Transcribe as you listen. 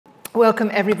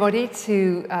Welcome everybody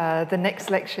to the next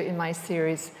lecture in my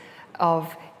series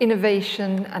of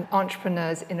Innovation and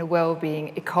Entrepreneurs in a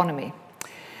Wellbeing Economy.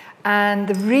 And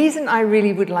the reason I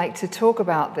really would like to talk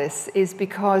about this is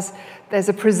because there's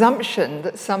a presumption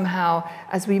that somehow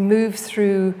as we move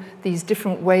through these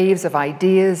different waves of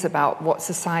ideas about what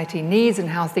society needs and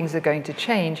how things are going to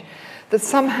change, that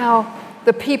somehow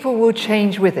the people will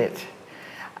change with it.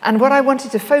 And what I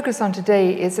wanted to focus on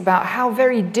today is about how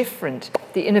very different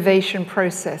the innovation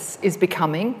process is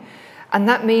becoming. And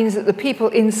that means that the people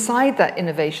inside that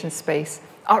innovation space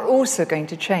are also going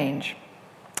to change.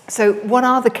 So what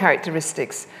are the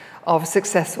characteristics of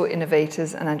successful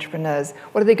innovators and entrepreneurs?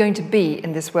 What are they going to be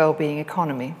in this well-being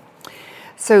economy?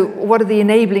 So what are the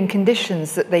enabling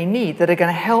conditions that they need that are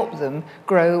going to help them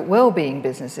grow well-being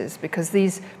businesses? Because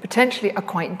these potentially are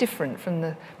quite different from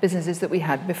the businesses that we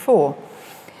had before.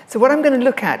 So what I'm going to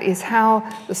look at is how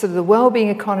the well-being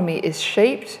economy is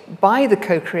shaped by the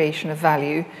co-creation of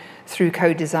value through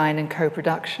co-design and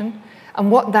co-production, and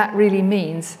what that really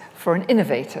means for an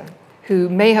innovator who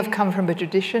may have come from a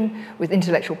tradition with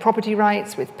intellectual property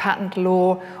rights, with patent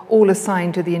law, all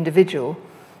assigned to the individual.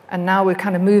 And now we're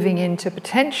kind of moving into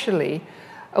potentially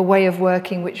a way of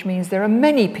working which means there are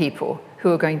many people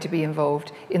who are going to be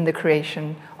involved in the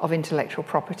creation of intellectual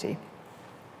property.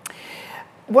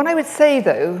 What I would say,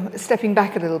 though, stepping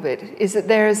back a little bit, is that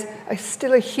there is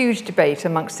still a huge debate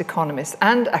amongst economists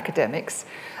and academics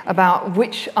about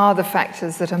which are the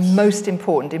factors that are most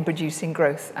important in producing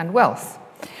growth and wealth.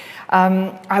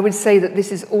 I would say that this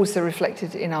is also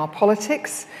reflected in our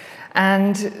politics,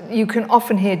 and you can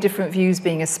often hear different views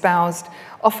being espoused,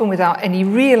 often without any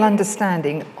real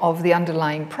understanding of the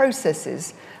underlying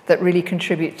processes that really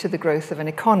contribute to the growth of an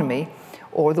economy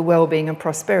or the well-being and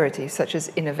prosperity, such as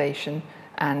innovation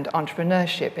and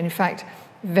entrepreneurship. In fact,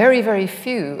 very, very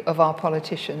few of our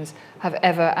politicians have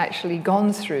ever actually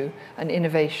gone through an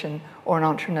innovation or an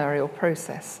entrepreneurial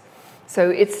process.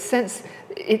 So it's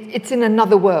in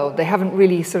another world. They haven't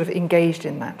really sort of engaged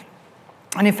in that.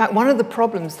 And in fact, one of the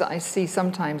problems that I see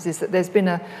sometimes is that there's been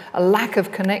a lack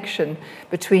of connection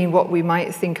between what we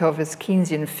might think of as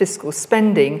Keynesian fiscal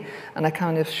spending and a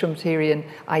kind of Schumpeterian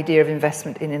idea of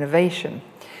investment in innovation.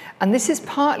 And this is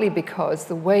partly because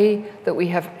the way that we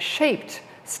have shaped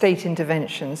state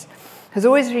interventions has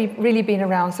always really been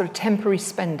around sort of temporary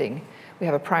spending. We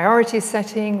have a priority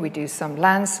setting, we do some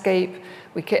landscape,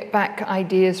 we get back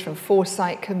ideas from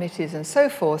foresight committees and so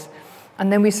forth,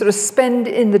 and then we sort of spend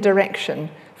in the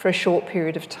direction for a short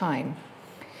period of time.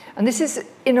 And this is,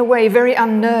 in a way, very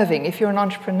unnerving. If you're an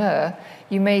entrepreneur,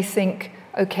 you may think,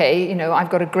 okay, you know,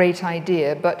 I've got a great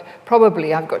idea, but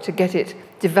probably I've got to get it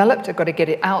developed, I've got to get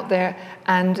it out there,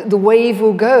 and the wave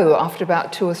will go after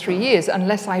about 2 or 3 years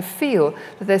unless I feel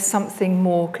that there's something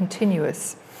more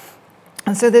continuous.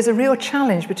 And so there's a real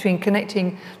challenge between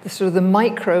connecting the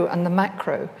micro and the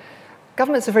macro.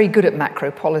 Governments are very good at macro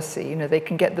policy. You know, they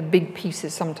can get the big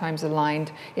pieces sometimes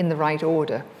aligned in the right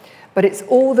order. But it's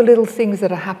all the little things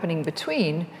that are happening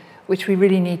between which we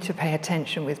really need to pay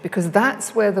attention with, because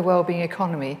that's where the well-being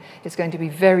economy is going to be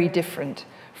very different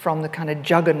from the kind of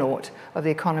juggernaut of the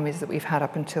economies that we've had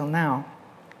up until now.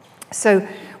 So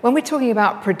when we're talking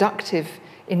about productive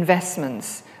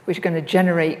investments, which are going to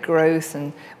generate growth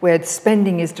and where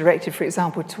spending is directed, for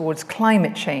example, towards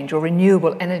climate change or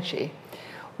renewable energy,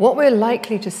 what we're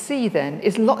likely to see then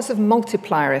is lots of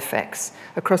multiplier effects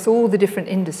across all the different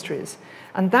industries.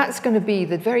 And that's going to be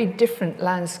the very different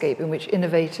landscape in which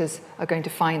innovators are going to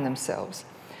find themselves.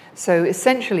 So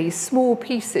essentially, small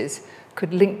pieces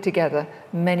could link together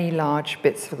many large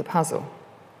bits of the puzzle.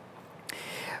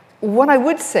 What I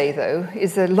would say, though,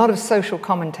 is that a lot of social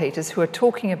commentators who are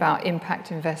talking about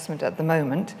impact investment at the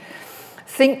moment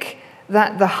think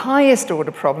that the highest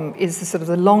order problem is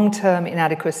the long-term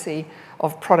inadequacy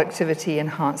of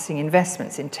productivity-enhancing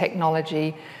investments in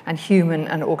technology and human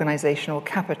and organizational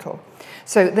capital.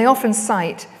 So they often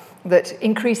cite that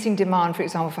increasing demand, for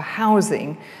example, for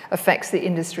housing affects the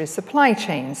industry's supply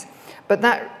chains, but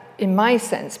that, in my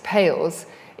sense, pales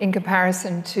in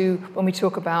comparison to when we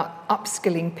talk about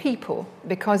upskilling people,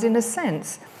 because in a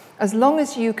sense, as long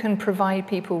as you can provide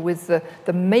people with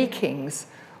the makings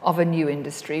of a new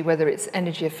industry, whether it's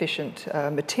energy-efficient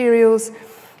materials,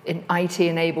 in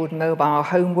IT-enabled mobile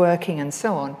home working and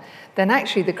so on, then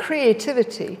actually the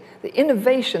creativity, the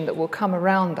innovation that will come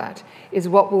around that is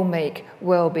what will make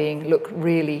well-being look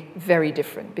really very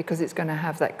different, because it's going to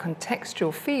have that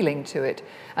contextual feeling to it,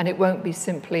 and it won't be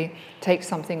simply take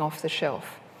something off the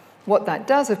shelf. What that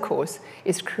does, of course,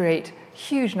 is create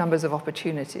huge numbers of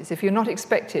opportunities. If you're not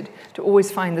expected to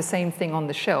always find the same thing on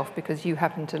the shelf because you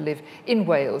happen to live in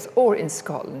Wales or in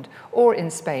Scotland or in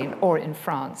Spain or in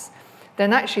France,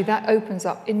 then actually that opens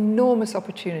up enormous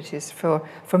opportunities for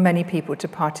many people to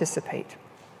participate.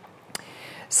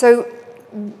 So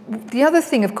the other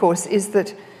thing, of course, is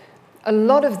that a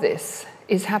lot of this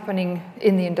is happening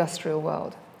in the industrial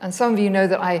world. And some of you know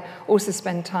that I also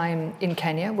spend time in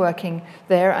Kenya, working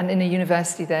there and in a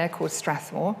university there called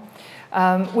Strathmore,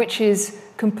 which is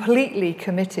completely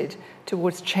committed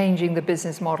towards changing the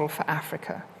business model for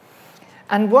Africa.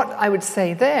 And what I would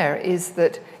say there is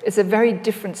that it's a very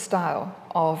different style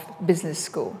of business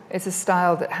school. It's a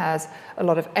style that has a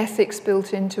lot of ethics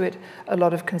built into it, a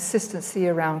lot of consistency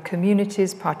around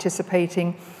communities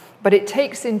participating, but it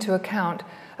takes into account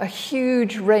a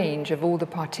huge range of all the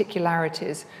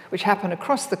particularities which happen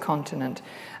across the continent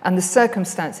and the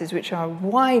circumstances which are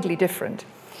widely different.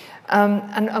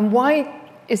 And why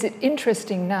is it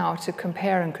interesting now to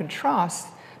compare and contrast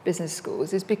business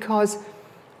schools is because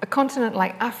a continent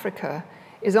like Africa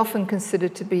is often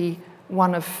considered to be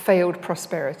one of failed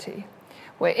prosperity,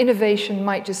 where innovation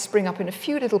might just spring up in a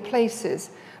few little places,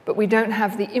 but we don't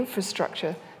have the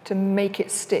infrastructure to make it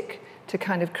stick, to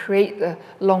kind of create the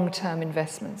long-term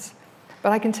investments.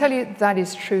 But I can tell you that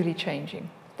is truly changing.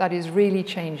 That is really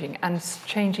changing, and it's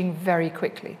changing very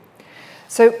quickly.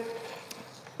 So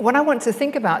what I want to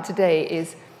think about today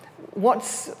is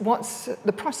what's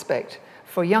the prospect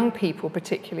for young people,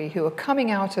 particularly, who are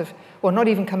coming out of, well, not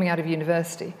even coming out of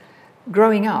university,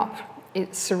 growing up,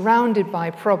 it's surrounded by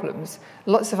problems,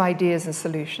 lots of ideas and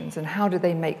solutions, and how do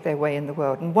they make their way in the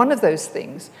world? And one of those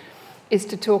things is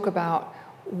to talk about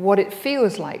what it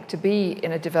feels like to be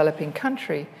in a developing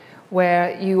country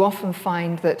where you often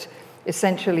find that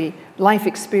essentially life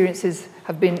experiences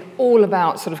have been all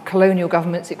about sort of colonial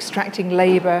governments extracting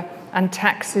labor and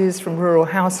taxes from rural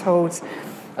households,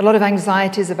 a lot of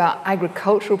anxieties about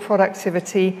agricultural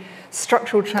productivity,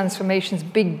 structural transformations,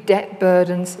 big debt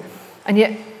burdens, and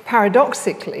yet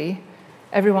paradoxically,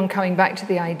 everyone coming back to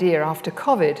the idea after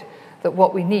COVID that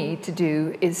what we need to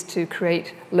do is to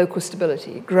create local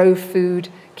stability, grow food,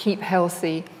 keep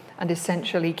healthy, and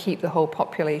essentially keep the whole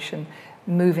population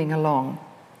moving along.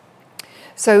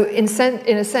 So in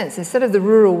a sense, instead of the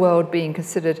rural world being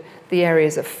considered the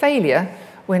areas of failure,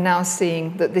 we're now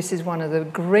seeing that this is one of the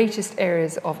greatest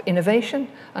areas of innovation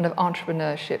and of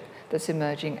entrepreneurship that's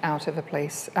emerging out of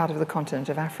the continent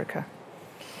of Africa.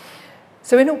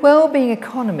 So in a well-being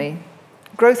economy,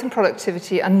 growth and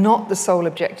productivity are not the sole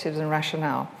objectives and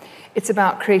rationale. It's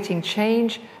about creating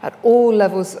change at all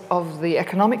levels of the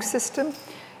economic system,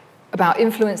 about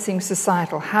influencing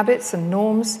societal habits and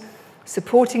norms,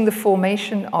 supporting the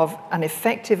formation of an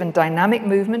effective and dynamic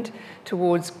movement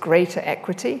towards greater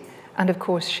equity, and of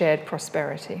course, shared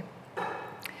prosperity.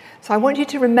 So I want you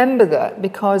to remember that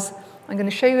because I'm going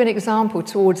to show you an example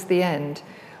towards the end,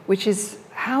 which is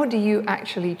how do you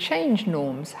actually change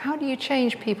norms? How do you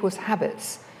change people's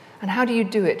habits? And how do you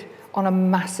do it on a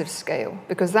massive scale?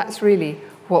 Because that's really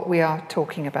what we are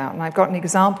talking about. And I've got an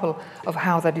example of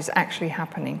how that is actually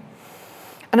happening.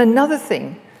 And another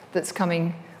thing that's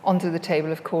coming onto the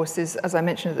table, of course, is, as I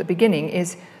mentioned at the beginning,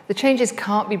 is the changes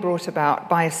can't be brought about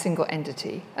by a single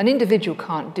entity. An individual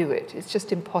can't do it. It's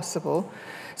just impossible.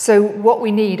 So what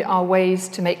we need are ways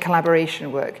to make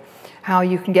collaboration work, how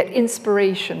you can get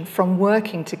inspiration from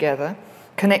working together,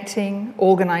 connecting,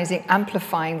 organizing,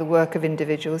 amplifying the work of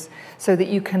individuals so that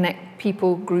you connect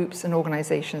people, groups, and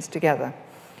organizations together.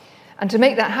 And to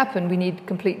make that happen, we need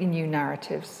completely new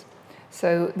narratives.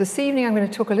 So this evening, I'm going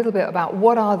to talk a little bit about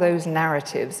what are those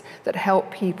narratives that help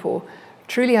people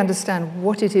truly understand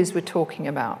what it is we're talking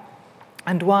about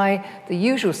and why the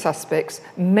usual suspects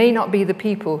may not be the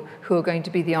people who are going to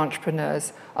be the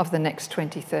entrepreneurs of the next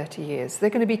 20, 30 years. They're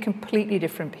going to be completely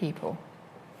different people.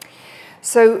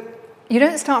 So you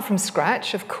don't start from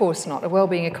scratch, of course not. A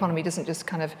well-being economy doesn't just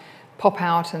kind of pop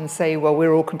out and say, well,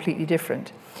 we're all completely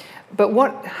different. But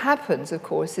what happens, of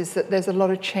course, is that there's a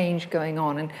lot of change going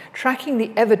on, and tracking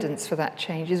the evidence for that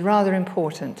change is rather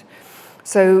important.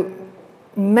 So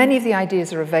many of the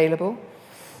ideas are available.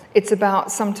 It's about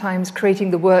sometimes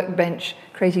creating the workbench,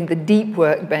 creating the deep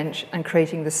workbench, and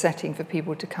creating the setting for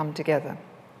people to come together.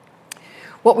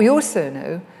 What we also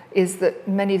know is that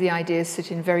many of the ideas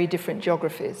sit in very different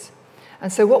geographies.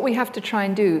 And so what we have to try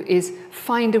and do is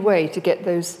find a way to get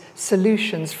those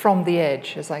solutions from the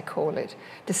edge, as I call it,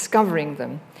 discovering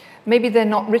them. Maybe they're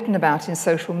not written about in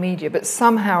social media, but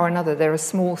somehow or another there are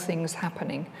small things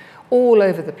happening all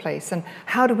over the place. And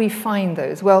how do we find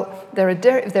those? Well, there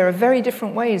are very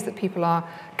different ways that people are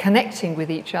connecting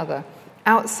with each other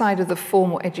outside of the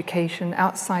formal education,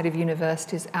 outside of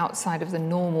universities, outside of the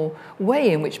normal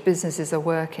way in which businesses are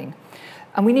working.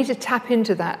 And we need to tap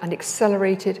into that and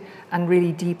accelerate it and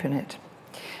really deepen it.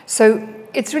 So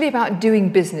it's really about doing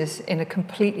business in a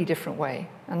completely different way.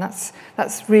 And that's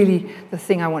really the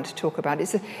thing I want to talk about.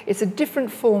 It's a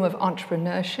different form of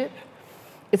entrepreneurship.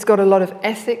 It's got a lot of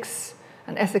ethics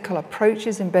and ethical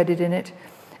approaches embedded in it,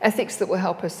 ethics that will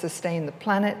help us sustain the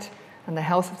planet and the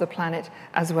health of the planet,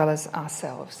 as well as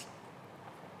ourselves.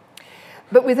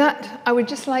 But with that, I would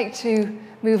just like to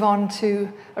move on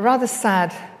to a rather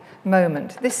sad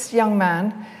moment. This young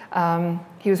man,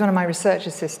 he was one of my research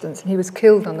assistants, and he was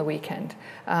killed on the weekend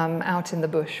out in the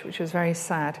bush, which was very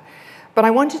sad. But I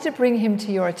wanted to bring him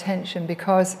to your attention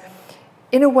because,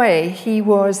 in a way,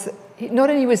 not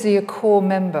only was he a core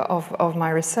member of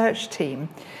my research team,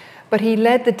 but he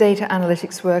led the data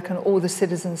analytics work and all the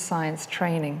citizen science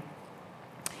training.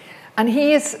 And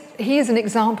he is an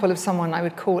example of someone I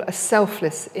would call a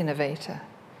selfless innovator,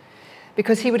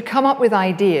 because he would come up with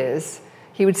ideas.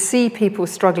 He would see people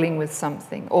struggling with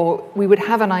something, or we would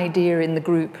have an idea in the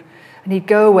group, and he'd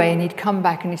go away and he'd come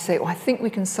back and he'd say, "Oh, I think we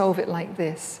can solve it like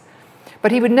this."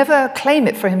 But he would never claim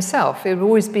it for himself. It would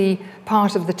always be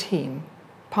part of the team,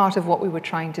 part of what we were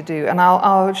trying to do. And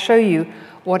I'll show you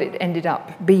what it ended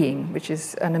up being, which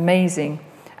is an amazing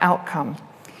outcome.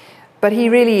 But he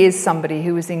really is somebody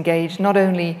who was engaged not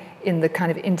only in the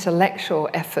kind of intellectual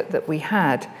effort that we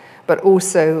had, but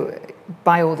also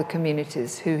by all the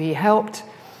communities who he helped,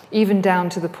 even down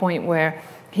to the point where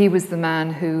he was the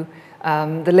man who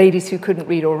the ladies who couldn't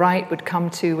read or write would come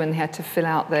to when they had to fill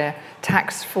out their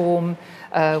tax form,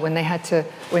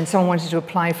 when someone wanted to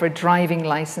apply for a driving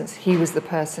license, he was the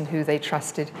person who they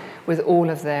trusted with all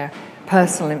of their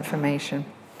personal information.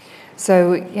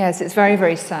 So yes, it's very,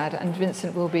 very sad, and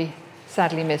Vincent will be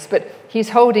sadly missed. But he's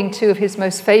holding two of his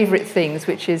most favorite things,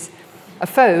 which is a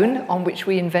phone on which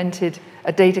we invented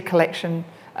a data collection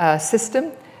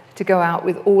system to go out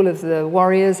with all of the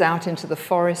warriors out into the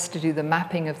forest to do the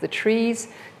mapping of the trees,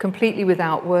 completely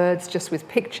without words, just with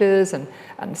pictures and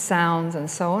sounds and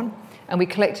so on. And we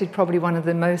collected probably one of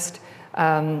the most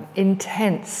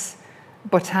intense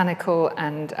botanical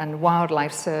and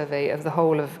wildlife survey of the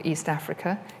whole of East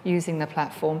Africa using the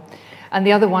platform. And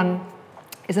the other one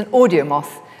is an audio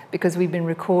moth, because we've been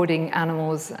recording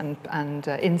animals and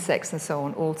insects and so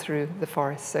on all through the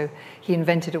forest. So he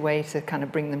invented a way to kind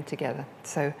of bring them together.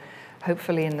 So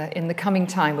hopefully in the coming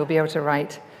time, we'll be able to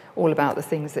write all about the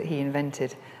things that he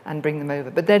invented and bring them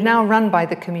over. But they're now run by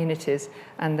the communities,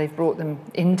 and they've brought them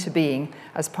into being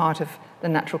as part of the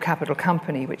Natural Capital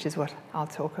Company, which is what I'll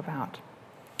talk about.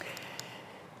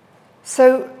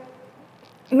 So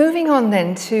moving on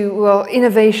then to, well,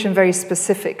 innovation very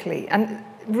specifically. And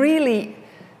really,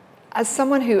 as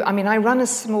someone who, I run a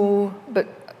small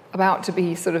but about to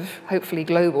be sort of hopefully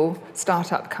global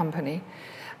startup company.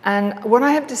 And what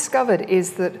I have discovered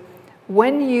is that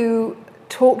when you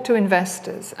talk to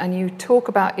investors and you talk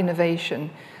about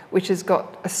innovation, which has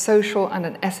got a social and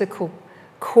an ethical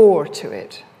core to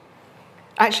it,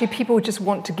 actually people just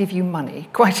want to give you money.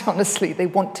 Quite honestly, they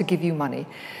want to give you money.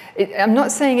 I'm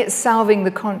not saying it's salving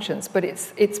the conscience, but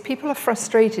it's people are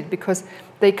frustrated because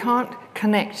they can't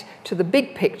connect to the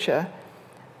big picture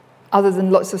other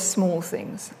than lots of small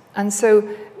things. And so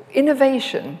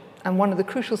innovation, and one of the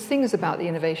crucial things about the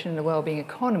innovation in the wellbeing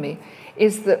economy,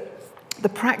 is that the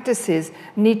practices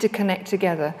need to connect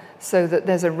together so that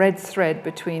there's a red thread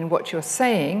between what you're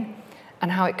saying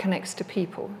and how it connects to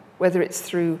people, whether it's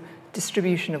through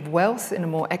distribution of wealth in a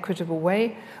more equitable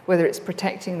way, whether it's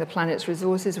protecting the planet's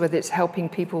resources, whether it's helping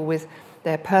people with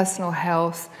their personal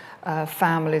health,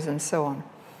 families, and so on.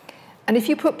 And if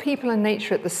you put people and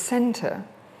nature at the center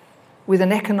with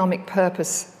an economic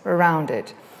purpose around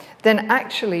it, then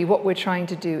actually what we're trying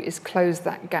to do is close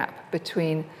that gap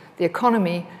between the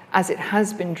economy as it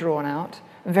has been drawn out,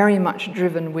 very much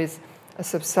driven with a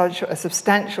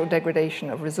substantial degradation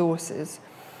of resources,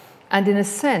 and in a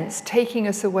sense, taking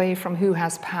us away from who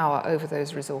has power over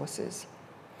those resources.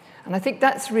 And I think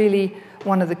that's really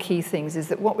one of the key things, is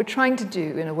that what we're trying to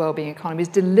do in a wellbeing economy is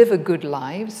deliver good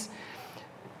lives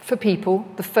for people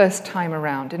the first time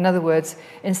around. In other words,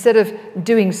 instead of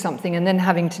doing something and then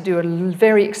having to do a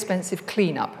very expensive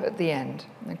cleanup at the end.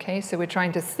 Okay, so we're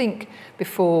trying to think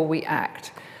before we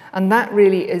act. And that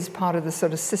really is part of the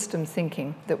sort of system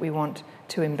thinking that we want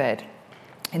to embed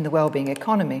in the wellbeing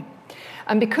economy.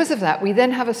 And because of that, we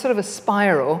then have a sort of a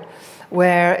spiral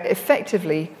where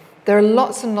effectively there are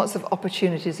lots and lots of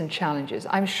opportunities and challenges.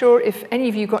 I'm sure if any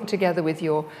of you got together with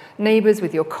your neighbors,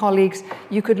 with your colleagues,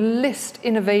 you could list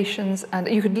innovations and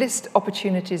you could list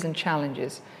opportunities and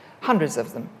challenges, hundreds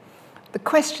of them. The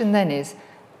question then is,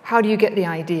 how do you get the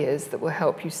ideas that will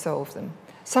help you solve them?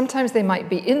 Sometimes they might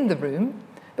be in the room,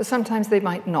 but sometimes they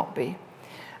might not be.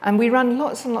 And we run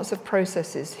lots and lots of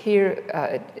processes here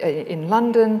in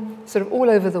London, sort of all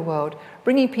over the world,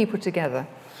 bringing people together.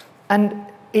 And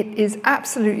it is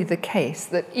absolutely the case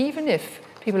that even if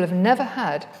people have never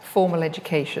had formal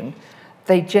education,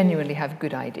 they genuinely have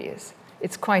good ideas.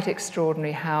 It's quite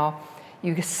extraordinary how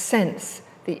you sense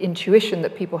the intuition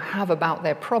that people have about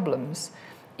their problems,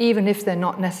 even if they're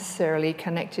not necessarily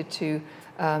connected to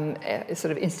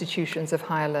sort of institutions of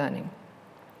higher learning.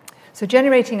 So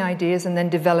generating ideas and then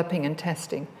developing and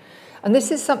testing. And this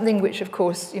is something which, of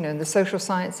course, in the social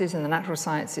sciences and the natural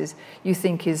sciences, you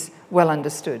think is well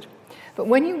understood. But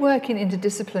when you work in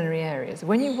interdisciplinary areas,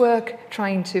 when you work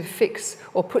trying to fix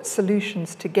or put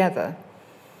solutions together,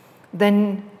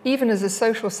 then even as a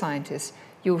social scientist,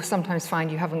 you'll sometimes find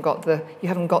you haven't got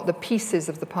the pieces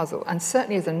of the puzzle. And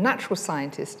certainly as a natural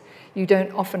scientist, you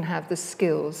don't often have the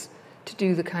skills to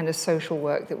do the kind of social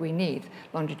work that we need.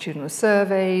 Longitudinal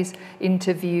surveys,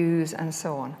 interviews, and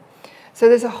so on. So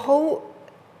there's a whole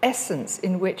essence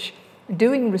in which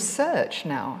doing research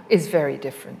now is very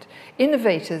different.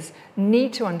 Innovators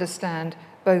need to understand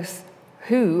both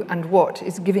who and what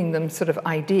is giving them sort of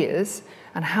ideas,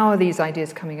 and how are these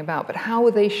ideas coming about, but how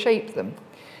will they shape them?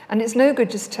 And it's no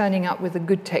good just turning up with a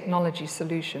good technology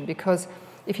solution, because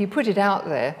if you put it out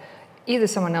there, either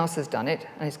someone else has done it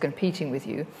and is competing with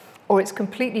you, or it's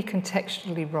completely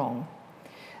contextually wrong.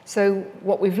 So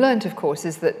what we've learned, of course,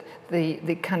 is that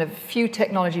the kind of few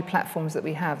technology platforms that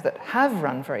we have that have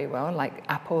run very well, like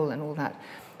Apple and all that,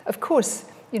 of course,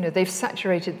 they've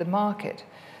saturated the market.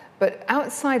 But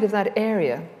outside of that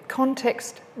area,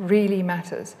 context really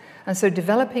matters. And so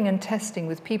developing and testing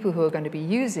with people who are going to be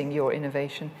using your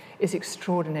innovation is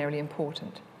extraordinarily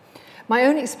important. My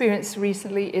own experience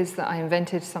recently is that I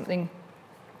invented something,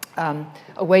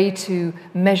 a way to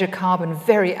measure carbon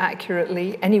very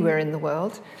accurately anywhere in the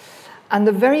world. And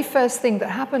the very first thing that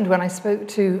happened when I spoke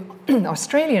to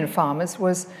Australian farmers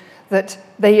was that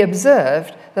they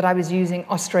observed that I was using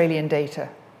Australian data.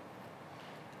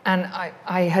 And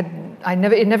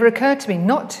it never occurred to me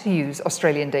not to use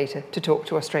Australian data to talk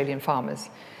to Australian farmers.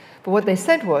 But what they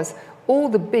said was all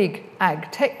the big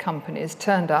ag tech companies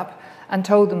turned up and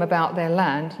told them about their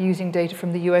land using data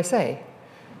from the USA.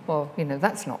 Well,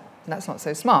 that's not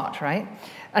so smart, right?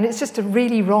 And it's just a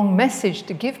really wrong message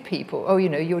to give people. Oh,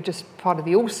 you're just part of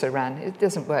the also-ran. It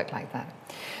doesn't work like that.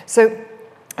 So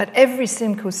at every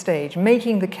single stage,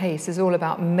 making the case is all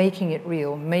about making it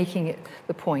real, making it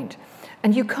the point.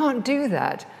 And you can't do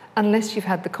that unless you've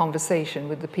had the conversation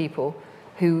with the people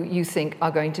who you think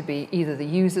are going to be either the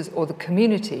users or the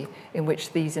community in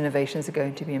which these innovations are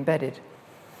going to be embedded.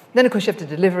 Then, of course, you have to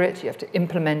deliver it, you have to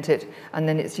implement it, and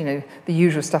then it's, the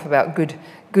usual stuff about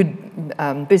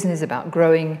good business, about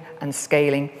growing and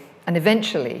scaling, and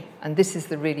eventually, and this is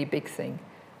the really big thing,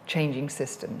 changing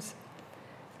systems.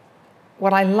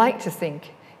 What I like to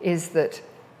think is that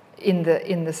in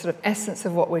the sort of essence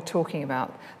of what we're talking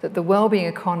about, that the well-being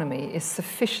economy is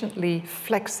sufficiently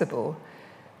flexible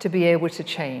to be able to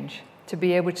change, to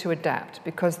be able to adapt,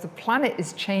 because the planet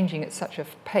is changing at such a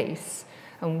pace,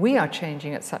 and we are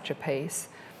changing at such a pace,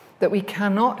 that we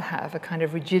cannot have a kind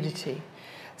of rigidity.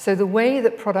 So the way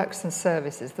that products and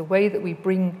services, the way that we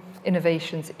bring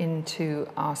innovations into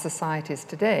our societies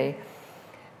today,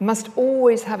 must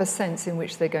always have a sense in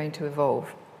which they're going to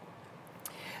evolve.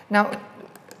 Now,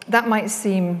 that might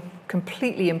seem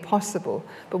completely impossible,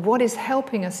 but what is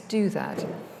helping us do that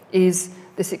is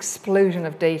this explosion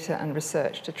of data and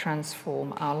research to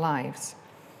transform our lives.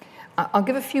 I'll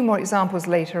give a few more examples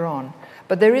later on,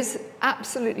 but there is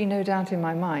absolutely no doubt in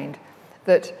my mind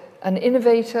that an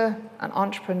innovator, an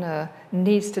entrepreneur,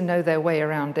 needs to know their way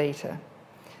around data.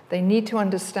 They need to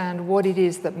understand what it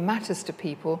is that matters to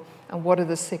people and what are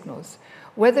the signals.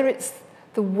 Whether it's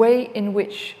the way in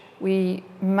which we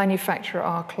manufacture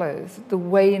our clothes, the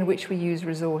way in which we use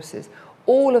resources,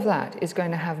 all of that is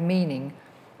going to have meaning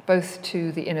both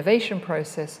to the innovation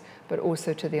process but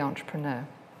also to the entrepreneur.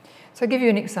 So I'll give you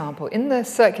an example. In the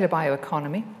circular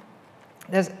bioeconomy,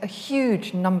 there's a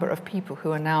huge number of people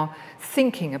who are now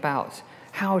thinking about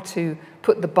how to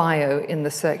put the bio in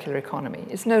the circular economy.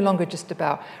 It's no longer just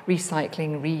about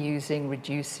recycling, reusing,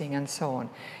 reducing, and so on.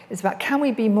 It's about, can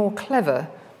we be more clever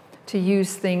to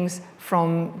use things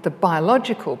from the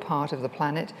biological part of the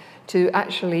planet to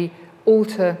actually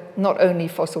alter not only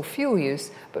fossil fuel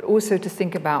use, but also to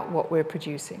think about what we're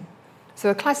producing. So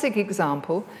a classic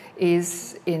example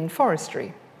is in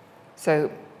forestry.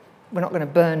 So we're not going to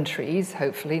burn trees,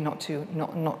 hopefully,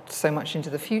 not so much into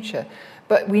the future,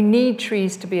 but we need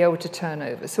trees to be able to turn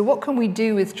over. So what can we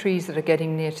do with trees that are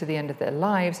getting near to the end of their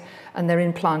lives and they're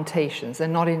in plantations, they're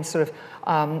not in sort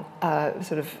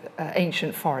of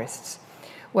ancient forests?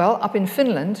 Well, up in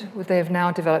Finland, they have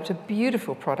now developed a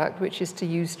beautiful product, which is to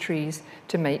use trees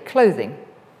to make clothing.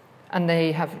 And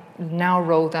they have now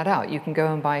rolled that out. You can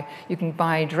go and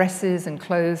buy dresses and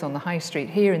clothes on the high street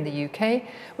here in the UK,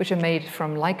 which are made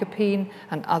from lycopene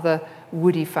and other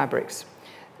woody fabrics.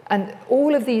 And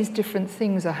all of these different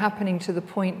things are happening to the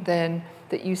point then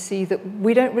that you see that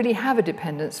we don't really have a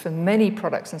dependence for many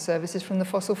products and services from the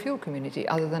fossil fuel community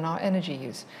other than our energy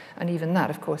use. And even that,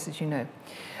 of course, as you know.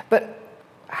 But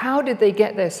how did they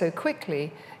get there so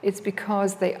quickly? It's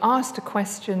because they asked a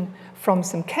question from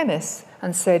some chemists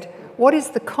and said, what is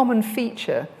the common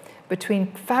feature between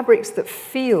fabrics that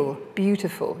feel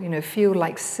beautiful, feel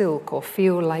like silk or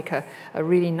feel like a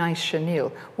really nice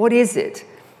chenille? What is it?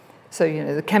 So,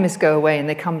 the chemists go away and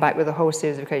they come back with a whole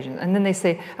series of equations. And then they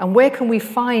say, and where can we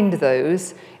find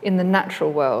those in the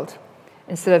natural world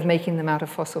instead of making them out of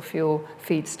fossil fuel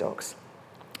feedstocks?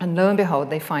 And lo and behold,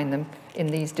 they find them in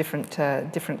these different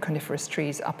coniferous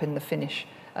trees up in the Finnish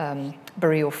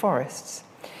boreal forests.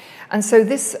 And so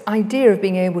this idea of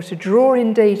being able to draw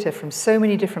in data from so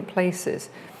many different places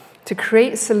to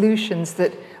create solutions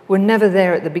that were never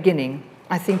there at the beginning,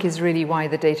 I think is really why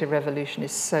the data revolution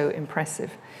is so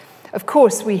impressive. Of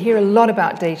course, we hear a lot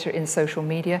about data in social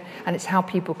media, and it's how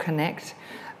people connect.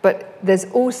 But there's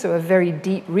also a very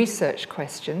deep research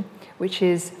question, which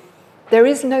is, there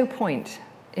is no point,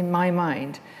 in my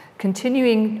mind,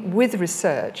 continuing with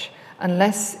research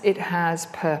unless it has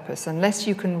purpose, unless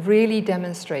you can really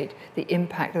demonstrate the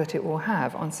impact that it will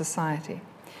have on society.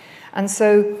 And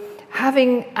so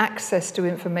having access to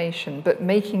information, but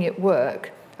making it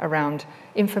work around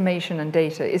information and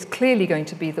data is clearly going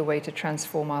to be the way to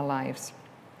transform our lives.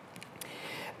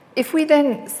 If we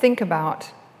then think about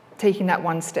taking that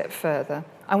one step further,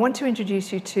 I want to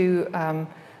introduce you to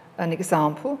an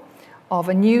example of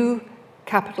a new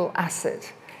capital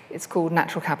asset. It's called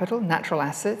natural capital, natural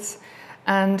assets.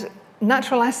 And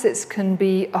natural assets can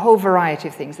be a whole variety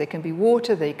of things. They can be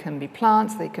water, they can be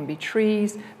plants, they can be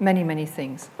trees, many, many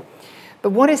things.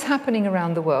 But what is happening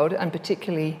around the world, and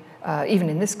particularly even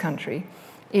in this country,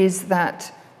 is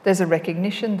that there's a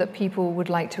recognition that people would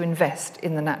like to invest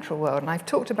in the natural world. And I've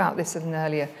talked about this in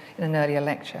an earlier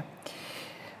lecture.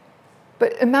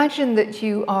 But imagine that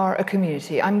you are a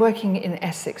community. I'm working in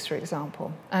Essex, for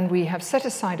example, and we have set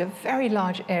aside a very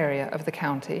large area of the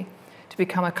county to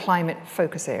become a climate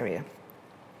focus area.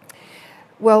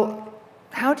 Well,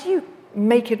 how do you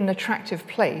make it an attractive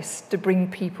place to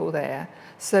bring people there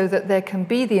so that there can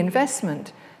be the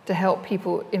investment to help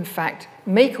people, in fact,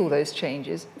 make all those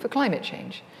changes for climate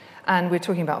change? And we're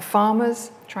talking about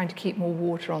farmers trying to keep more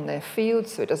water on their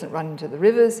fields so it doesn't run into the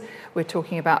rivers. We're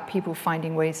talking about people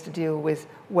finding ways to deal with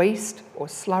waste or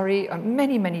slurry, and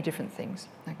many, many different things.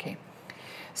 Okay.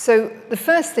 So the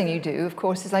first thing you do, of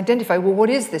course, is identify, well, what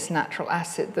is this natural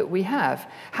asset that we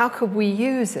have? How could we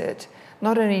use it,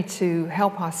 not only to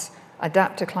help us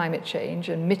adapt to climate change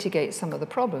and mitigate some of the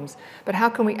problems, but how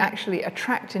can we actually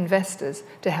attract investors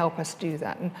to help us do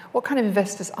that? And what kind of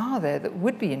investors are there that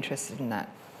would be interested in that?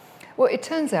 Well, it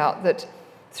turns out that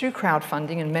through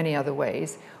crowdfunding and many other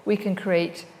ways, we can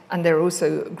create, and there are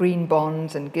also green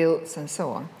bonds and gilts and so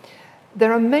on.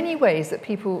 There are many ways that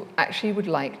people actually would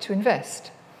like to invest.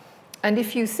 And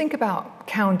if you think about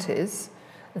counties,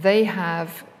 they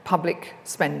have public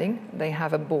spending, they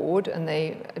have a board, and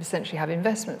they essentially have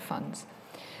investment funds.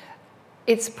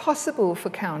 It's possible for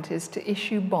counties to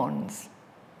issue bonds.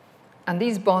 And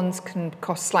these bonds can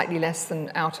cost slightly less than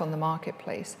out on the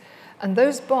marketplace. And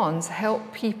those bonds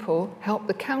help people, help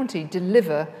the county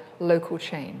deliver local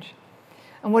change.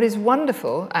 And what is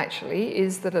wonderful, actually,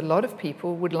 is that a lot of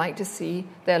people would like to see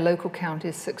their local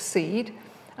counties succeed.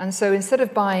 And so instead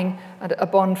of buying a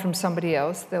bond from somebody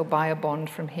else, they'll buy a bond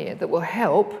from here that will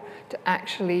help to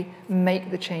actually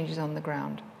make the changes on the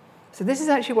ground. So this is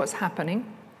actually what's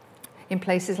happening in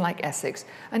places like Essex,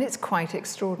 and it's quite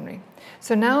extraordinary.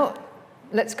 So now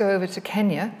let's go over to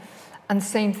Kenya, and the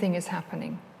same thing is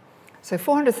happening. So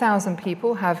 400,000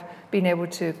 people have been able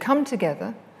to come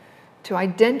together to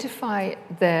identify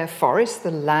their forests,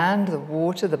 the land, the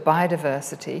water, the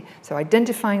biodiversity, so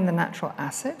identifying the natural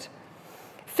asset,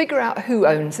 figure out who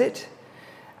owns it.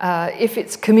 If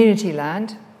it's community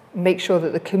land, make sure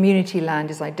that the community land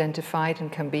is identified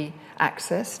and can be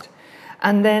accessed,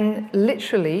 and then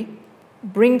literally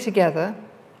bring together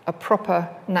a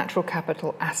proper natural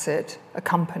capital asset, a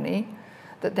company,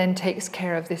 that then takes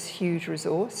care of this huge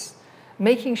resource,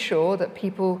 making sure that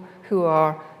people who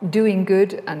are doing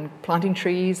good and planting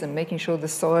trees and making sure the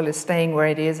soil is staying where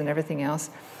it is and everything else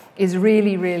is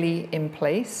really, really in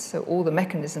place. So all the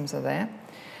mechanisms are there.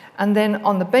 And then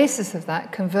on the basis of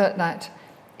that, convert that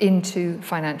into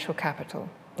financial capital.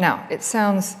 Now, it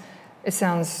sounds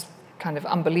kind of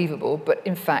unbelievable, but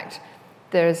in fact,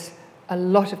 there's a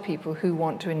lot of people who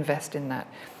want to invest in that.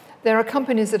 There are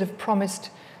companies that have promised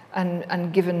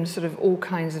and given sort of all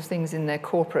kinds of things in their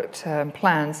corporate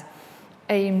plans,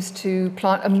 aims to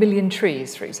plant 1 million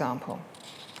trees, for example,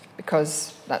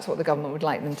 because that's what the government would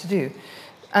like them to do.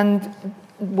 And,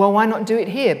 well, why not do it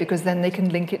here? Because then they can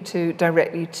link it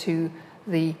directly to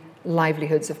the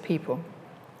livelihoods of people.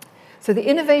 So the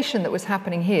innovation that was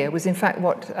happening here was, in fact,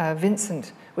 what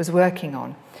Vincent was working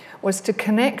on, was to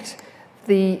connect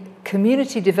the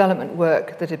community development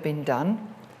work that had been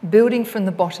done, building from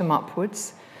the bottom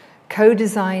upwards,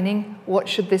 co-designing what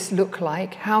should this look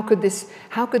like, how could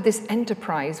this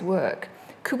enterprise work?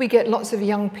 Could we get lots of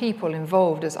young people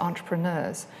involved as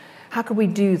entrepreneurs? How could we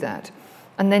do that?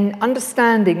 And then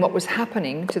understanding what was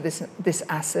happening to this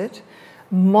asset,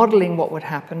 modeling what would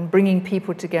happen, bringing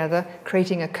people together,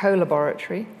 creating a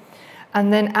co-laboratory,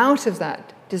 and then out of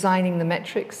that, designing the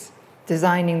metrics,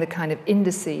 designing the kind of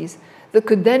indices that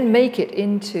could then make it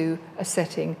into a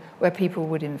setting where people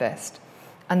would invest.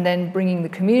 And then bringing the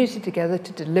community together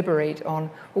to deliberate on,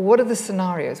 well, what are the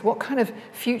scenarios? What kind of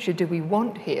future do we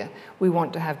want here? We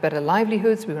want to have better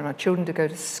livelihoods. We want our children to go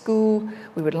to school.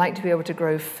 We would like to be able to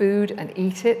grow food and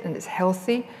eat it, and it's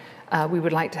healthy. We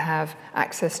would like to have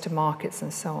access to markets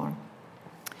and so on.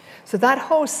 So that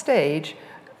whole stage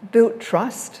built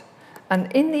trust.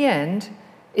 And in the end,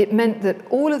 it meant that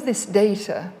all of this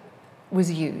data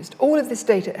was used. All of this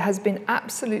data has been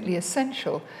absolutely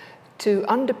essential to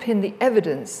underpin the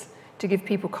evidence to give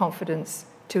people confidence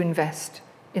to invest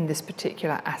in this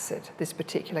particular asset, this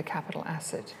particular capital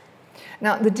asset.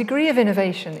 Now, the degree of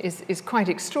innovation is quite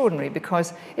extraordinary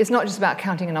because it's not just about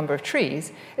counting a number of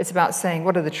trees, it's about saying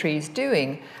what are the trees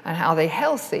doing and how are they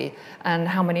healthy and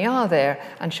how many are there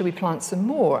and should we plant some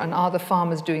more and are the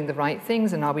farmers doing the right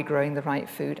things and are we growing the right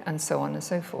food and so on and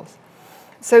so forth.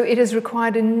 So it has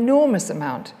required an enormous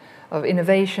amount of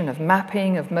innovation, of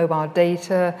mapping, of mobile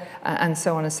data, and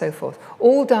so on and so forth,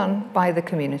 all done by the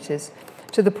communities,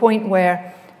 to the point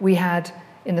where we had,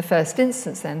 in the first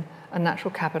instance then, a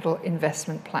natural capital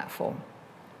investment platform.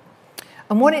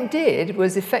 And what it did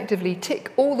was effectively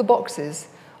tick all the boxes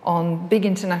on big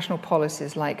international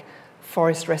policies like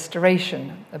forest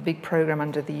restoration, a big program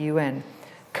under the UN,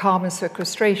 carbon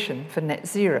sequestration for net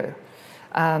zero,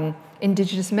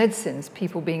 indigenous medicines,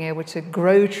 people being able to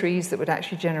grow trees that would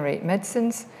actually generate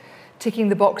medicines, ticking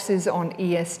the boxes on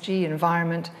ESG,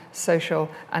 environment, social,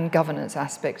 and governance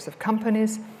aspects of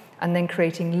companies, and then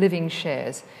creating living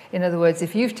shares. In other words,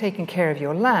 if you've taken care of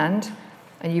your land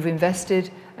and you've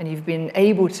invested and you've been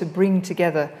able to bring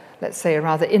together, let's say, a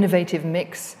rather innovative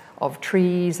mix of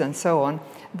trees and so on,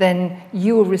 then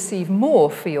you will receive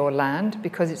more for your land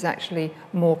because it's actually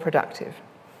more productive.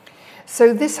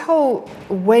 So this whole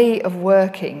way of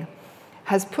working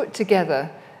has put together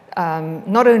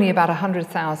not only about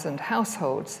 100,000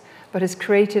 households, but has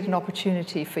created an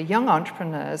opportunity for young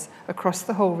entrepreneurs across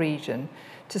the whole region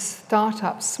to start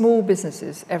up small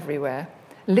businesses everywhere,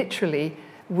 literally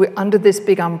under this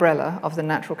big umbrella of the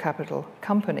Natural Capital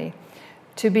Company,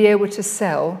 to be able to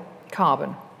sell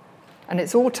carbon. And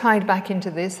it's all tied back into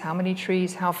this, how many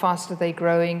trees, how fast are they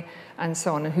growing, and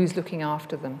so on, and who's looking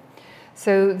after them.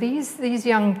 So these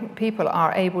young people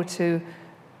are able to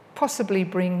possibly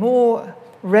bring more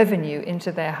revenue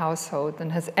into their household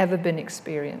than has ever been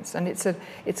experienced. And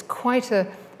it's quite a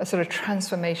sort of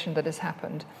transformation that has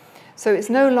happened. So it's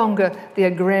no longer the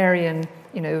agrarian,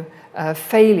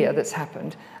 failure that's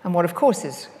happened. And what, of course,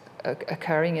 is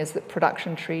occurring is that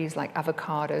production trees like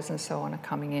avocados and so on are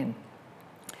coming in.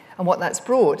 And what that's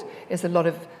brought is a lot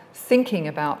of thinking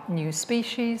about new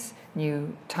species,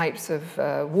 new types of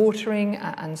watering,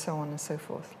 and so on and so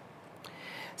forth.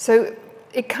 So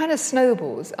it kind of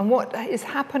snowballs, and what is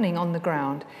happening on the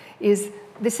ground is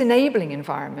this enabling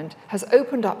environment has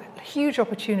opened up huge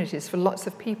opportunities for lots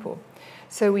of people.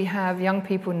 So we have young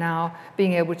people now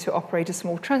being able to operate a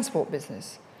small transport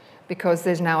business because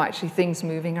there's now actually things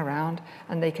moving around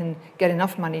and they can get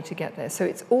enough money to get there. So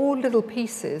it's all little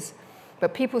pieces,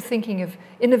 but people thinking of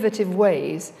innovative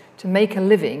ways to make a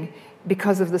living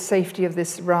because of the safety of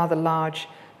this rather large,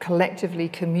 collectively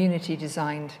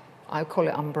community-designed, I call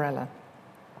it umbrella.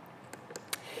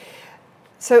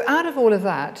 So out of all of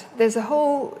that, there's a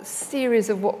whole series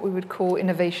of what we would call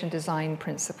innovation design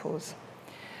principles.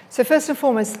 So first and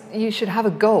foremost, you should have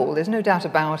a goal. There's no doubt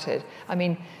about it. I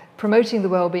mean, promoting the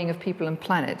well-being of people and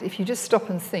planet, if you just stop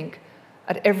and think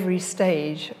at every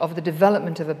stage of the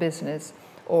development of a business,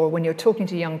 or when you're talking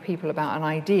to young people about an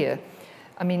idea,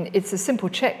 I mean, it's a simple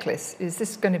checklist. Is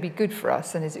this going to be good for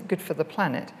us, and is it good for the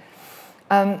planet?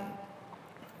 No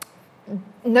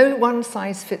one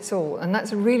size fits all, and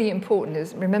that's really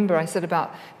important. Remember I said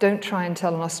about don't try and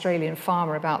tell an Australian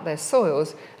farmer about their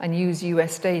soils and use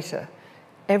US data.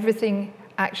 Everything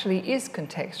actually is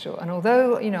contextual, and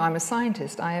although I'm a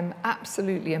scientist, I am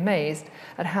absolutely amazed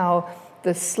at how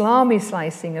the salami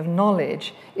slicing of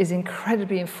knowledge is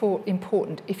incredibly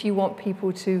important if you want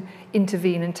people to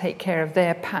intervene and take care of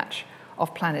their patch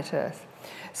of planet Earth.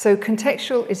 So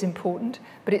contextual is important,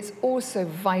 but it's also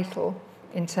vital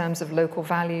in terms of local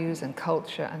values and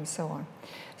culture and so on.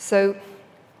 So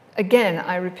again,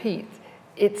 I repeat,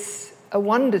 it's a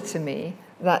wonder to me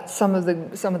that some of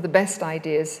the best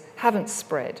ideas haven't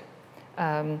spread.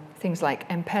 Things like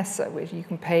M-Pesa, which you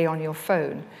can pay on your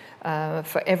phone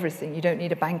for everything. You don't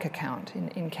need a bank account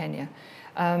in Kenya.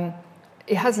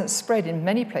 It hasn't spread in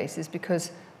many places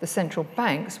because the central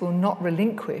banks will not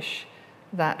relinquish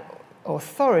that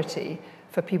authority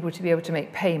for people to be able to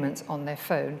make payments on their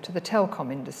phone to the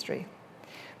telecom industry.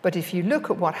 But if you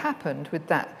look at what happened with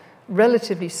that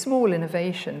relatively small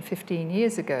innovation 15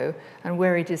 years ago and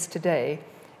where it is today,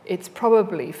 it's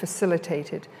probably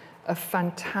facilitated a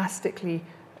fantastically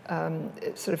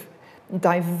sort of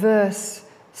diverse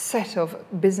set of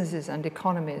businesses and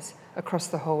economies across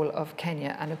the whole of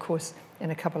Kenya and, of course,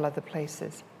 in a couple other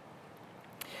places.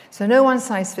 So no one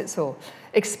size fits all.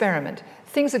 Experiment.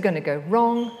 Things are going to go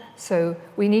wrong, so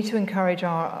we need to encourage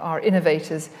our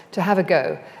innovators to have a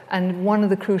go. And one of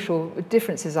the crucial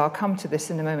differences, I'll come to this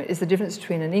in a moment, is the difference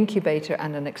between an incubator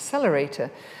and an accelerator,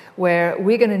 where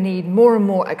we're going to need more and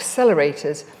more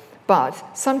accelerators,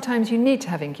 but sometimes you need to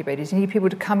have incubators. You need people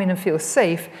to come in and feel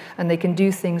safe, and they can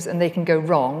do things and they can go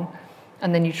wrong,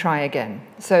 and then you try again.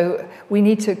 So we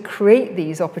need to create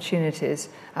these opportunities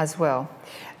as well,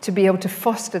 to be able to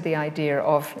foster the idea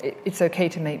of it's okay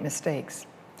to make mistakes.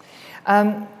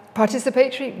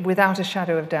 Participatory, without a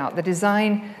shadow of doubt. The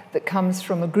design that comes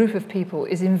from a group of people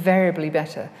is invariably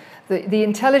better. The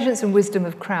intelligence and wisdom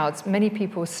of crowds, many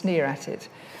people sneer at it.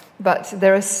 But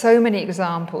there are so many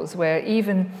examples where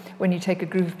even when you take a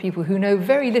group of people who know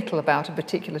very little about a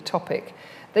particular topic,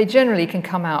 they generally can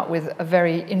come out with a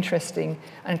very interesting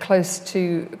and close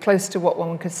to what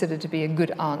one would consider to be a good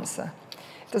answer.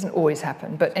 It doesn't always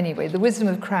happen, but anyway, the wisdom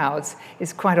of crowds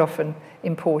is quite often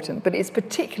important, but it's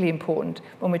particularly important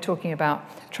when we're talking about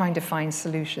trying to find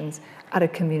solutions at a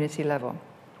community level.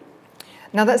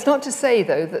 Now, that's not to say,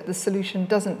 though, that the solution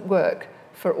doesn't work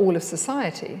for all of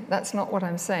society. That's not what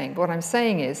I'm saying. What I'm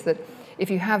saying is that if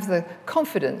you have the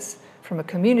confidence from a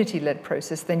community-led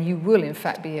process, then you will, in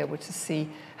fact, be able to see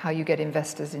how you get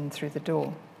investors in through the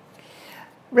door.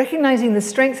 Recognizing the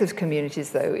strength of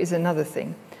communities, though, is another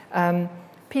thing.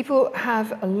 People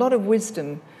have a lot of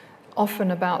wisdom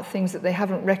often about things that they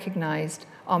haven't recognized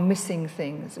are missing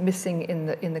things, missing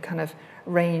in the kind of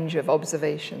range of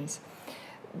observations.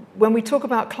 When we talk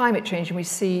about climate change and we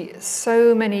see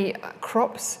so many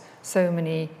crops, so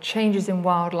many changes in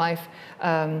wildlife,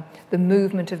 the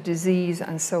movement of disease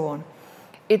and so on,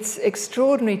 it's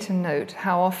extraordinary to note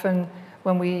how often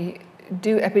when we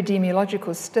do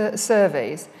epidemiological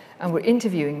surveys and we're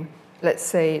interviewing, let's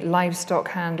say, livestock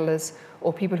handlers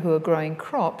or people who are growing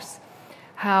crops,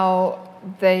 how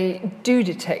they do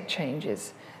detect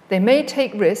changes. They may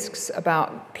take risks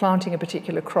about planting a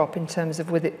particular crop in terms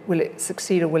of will it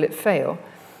succeed or will it fail,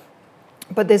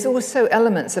 but there's also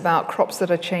elements about crops that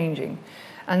are changing.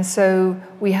 And so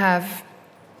we have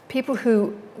people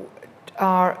who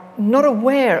are not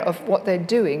aware of what they're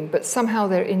doing, but somehow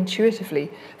they're intuitively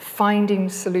finding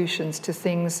solutions to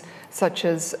things such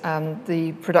as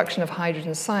the production of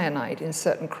hydrogen cyanide in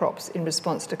certain crops in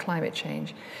response to climate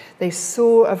change. They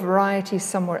saw a variety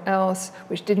somewhere else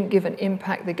which didn't give an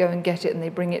impact. They go and get it and they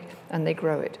bring it and they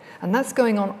grow it. And that's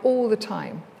going on all the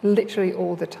time, literally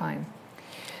all the time.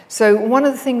 So one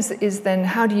of the things is then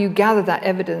how do you gather that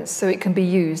evidence so it can be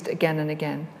used again and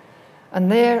again? And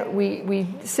there we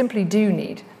simply do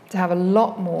need to have a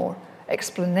lot more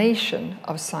explanation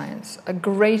of science, a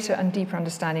greater and deeper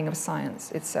understanding of science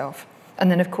itself.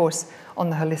 And then, of course, on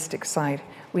the holistic side,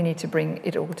 we need to bring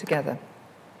it all together.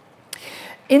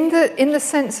 In the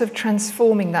sense of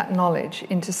transforming that knowledge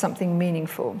into something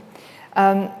meaningful,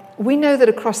 we know that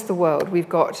across the world we've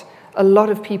got a lot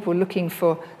of people looking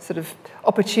for sort of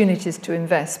opportunities to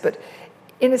invest, but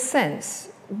in a sense,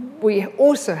 we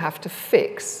also have to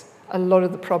fix a lot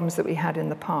of the problems that we had in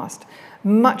the past.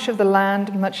 Much of the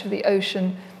land, much of the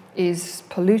ocean is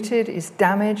polluted, is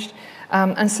damaged.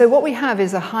 And so what we have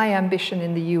is a high ambition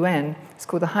in the UN. It's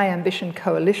called the High Ambition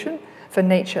Coalition for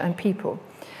Nature and People.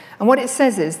 And what it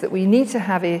says is that we need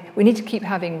to keep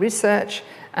having research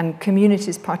and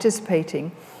communities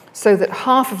participating so that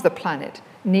half of the planet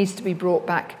needs to be brought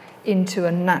back into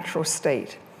a natural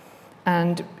state.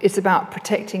 And it's about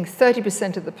protecting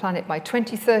 30% of the planet by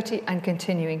 2030 and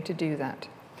continuing to do that.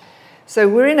 So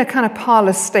we're in a kind of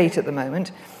parlous state at the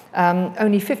moment.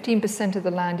 Only 15% of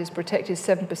the land is protected,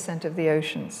 7% of the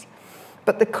oceans.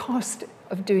 But the cost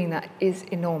of doing that is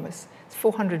enormous. It's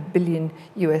 $400 billion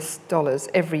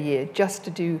every year just to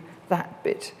do that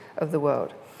bit of the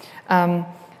world.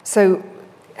 So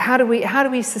how do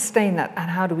we sustain that, and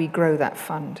how do we grow that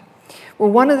fund? Well,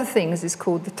 one of the things is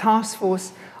called the Task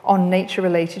Force on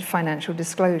Nature-Related Financial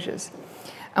Disclosures.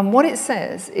 And what it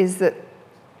says is that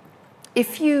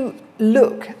if you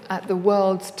look at the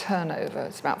world's turnover,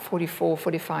 it's about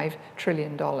 $44–45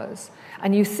 trillion,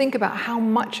 and you think about how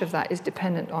much of that is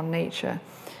dependent on nature,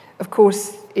 of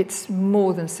course, it's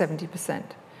more than 70%.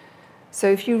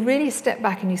 So if you really step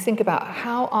back and you think about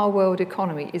how our world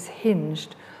economy is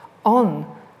hinged on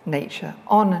nature,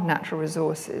 on natural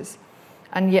resources,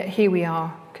 and yet here we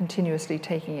are continuously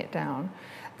taking it down,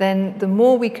 then the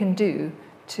more we can do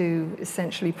to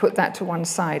essentially put that to one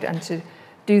side and to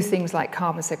do things like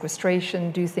carbon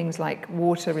sequestration, do things like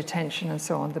water retention and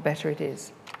so on, the better it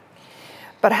is.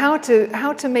 But how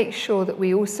to make sure that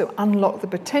we also unlock the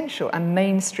potential and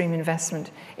mainstream investment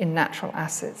in natural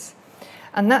assets.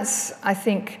 And that's, I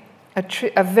think,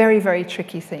 a very, very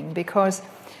tricky thing, because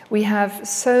we have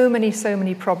so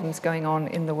many problems going on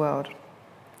in the world.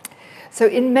 So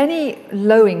in many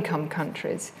low-income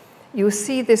countries, you'll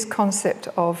see this concept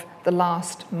of the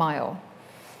last mile.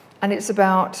 And it's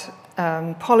about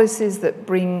policies that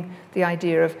bring the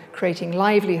idea of creating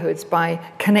livelihoods by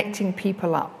connecting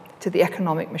people up to the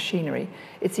economic machinery.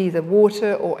 It's either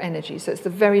water or energy, so it's the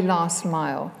very last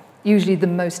mile, usually the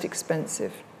most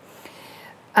expensive.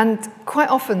 And quite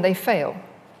often they fail.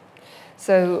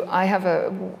 So I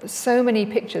have so many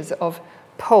pictures of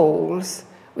poles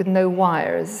with no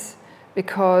wires,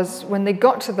 because when they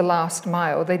got to the last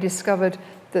mile, they discovered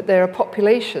that there are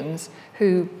populations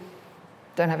who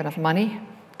don't have enough money,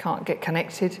 can't get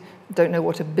connected, don't know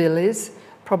what a bill is,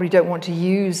 probably don't want to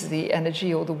use the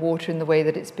energy or the water in the way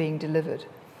that it's being delivered.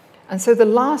 And so the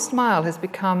last mile has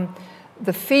become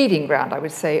the feeding ground, I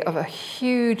would say, of a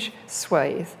huge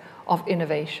swathe of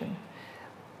innovation,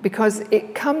 because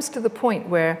it comes to the point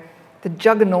where the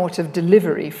juggernaut of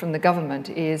delivery from the government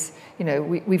is,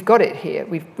 we've got it here.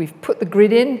 We've put the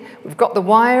grid in, we've got the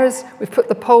wires, we've put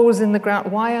the poles in the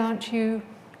ground. Why aren't you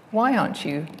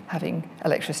having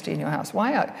electricity in your house?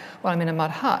 Well, I'm in a mud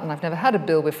hut and I've never had a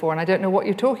bill before and I don't know what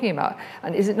you're talking about.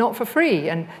 And is it not for free?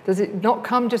 And does it not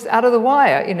come just out of the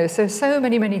wire? So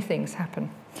many things happen.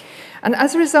 And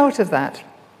as a result of that,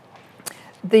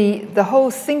 the whole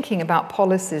thinking about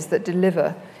policies that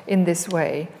deliver in this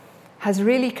way has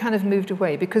really kind of moved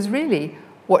away, because really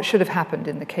what should have happened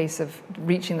in the case of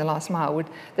reaching the last mile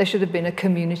there should have been a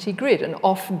community grid, an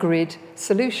off-grid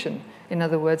solution. In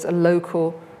other words, a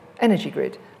local energy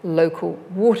grid, local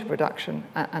water production,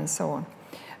 and so on.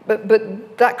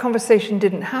 But that conversation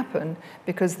didn't happen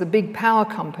because the big power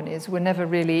companies were never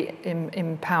really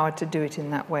empowered to do it in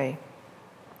that way.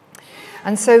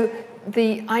 And so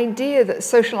the idea that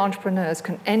social entrepreneurs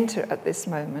can enter at this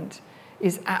moment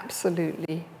is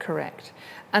absolutely correct.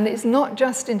 And it's not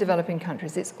just in developing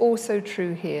countries, it's also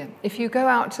true here. If you go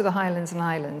out to the Highlands and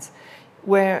Islands,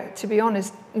 where, to be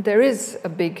honest, there is a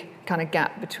big kind of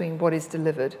gap between what is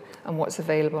delivered and what's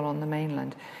available on the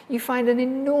mainland, you find an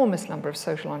enormous number of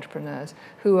social entrepreneurs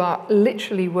who are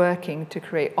literally working to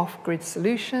create off-grid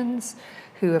solutions,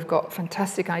 who have got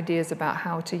fantastic ideas about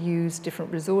how to use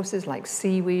different resources like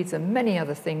seaweeds and many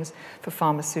other things for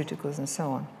pharmaceuticals and so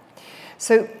on.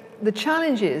 So the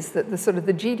challenge is that the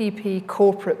GDP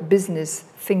corporate business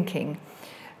thinking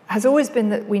has always been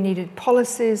that we needed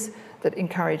policies that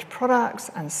encourage products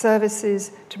and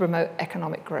services to promote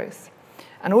economic growth.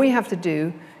 And all you have to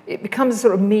do, it becomes a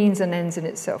sort of means and ends in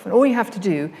itself. And all you have to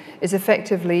do is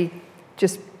effectively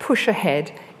just push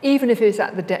ahead, even if it's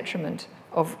at the detriment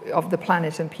of the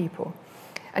planet and people.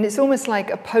 And it's almost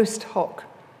like a post hoc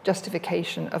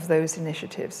justification of those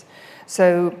initiatives.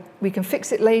 So we can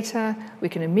fix it later, we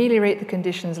can ameliorate the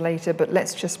conditions later, but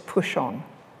let's just push on.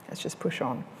 Let's just push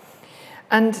on.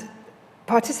 And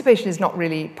participation is not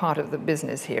really part of the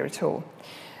business here at all.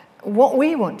 What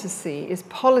we want to see is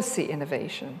policy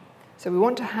innovation. So we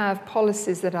want to have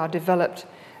policies that are developed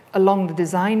along the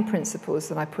design principles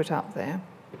that I put up there.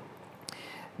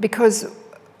 Because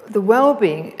the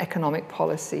well-being economic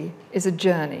policy is a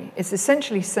journey. It's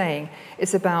essentially saying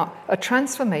it's about a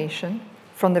transformation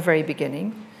from the very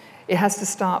beginning. It has to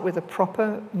start with a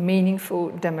proper, meaningful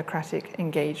democratic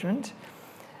engagement,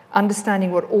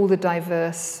 understanding what all the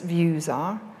diverse views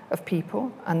are of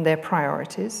people and their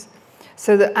priorities,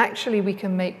 so that actually we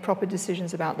can make proper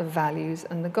decisions about the values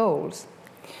and the goals.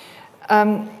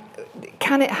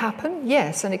 Can it happen?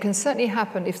 Yes, and it can certainly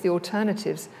happen if the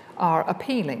alternatives are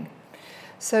appealing.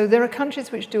 So there are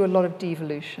countries which do a lot of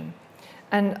devolution.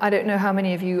 And I don't know how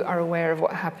many of you are aware of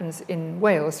what happens in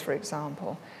Wales, for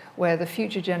example, where the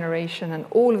future generation and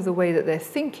all of the way that they're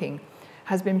thinking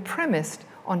has been premised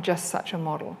on just such a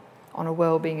model, on a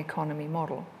well-being economy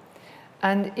model.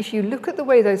 And if you look at the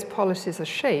way those policies are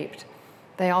shaped,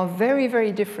 they are very,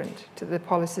 very different to the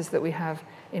policies that we have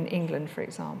in England, for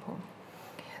example.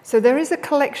 So there is a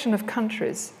collection of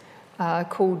countries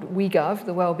called WeGov,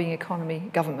 the Wellbeing Economy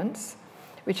Governments,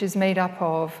 which is made up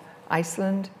of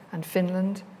Iceland and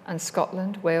Finland and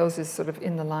Scotland. Wales is sort of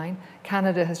in the line.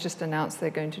 Canada has just announced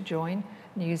they're going to join.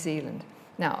 New Zealand.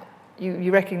 Now,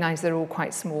 you recognize they're all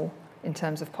quite small in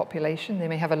terms of population. They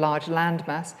may have a large land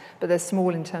mass, but they're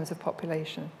small in terms of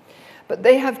population. But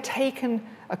they have taken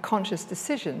a conscious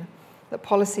decision that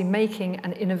policy making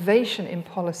and innovation in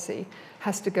policy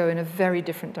has to go in a very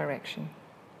different direction.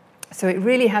 So it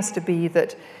really has to be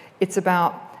that it's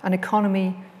about an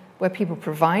economy where people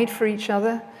provide for each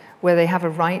other, where they have a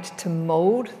right to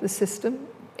mold the system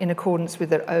in accordance with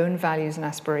their own values and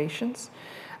aspirations,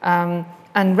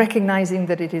 and recognizing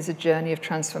that it is a journey of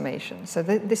transformation. So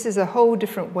this is a whole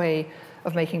different way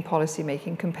of making policy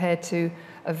making compared to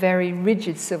a very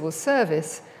rigid civil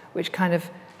service, which kind of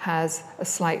has a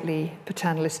slightly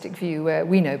paternalistic view where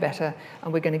we know better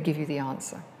and we're going to give you the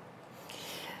answer.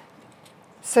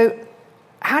 So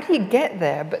how do you get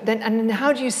there? And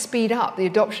how do you speed up the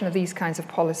adoption of these kinds of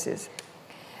policies?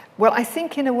 Well, I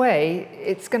think in a way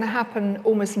it's going to happen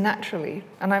almost naturally.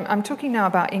 And I'm talking now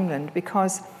about England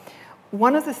because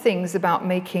one of the things about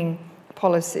making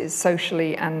policies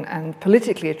socially and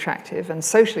politically attractive and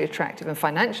socially attractive and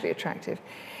financially attractive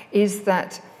is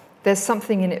that there's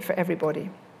something in it for everybody.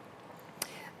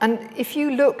 And if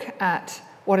you look at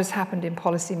what has happened in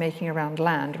policy making around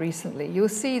land recently, you'll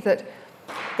see that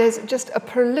there's just a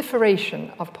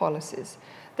proliferation of policies.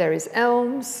 There is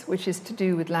ELMS, which is to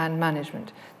do with land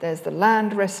management. There's the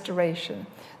land restoration.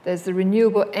 There's the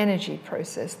renewable energy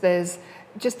process. There's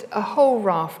just a whole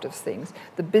raft of things.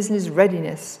 The business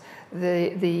readiness,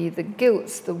 the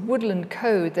gilts, the woodland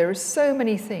code. There are so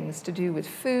many things to do with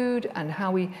food and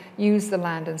how we use the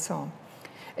land and so on.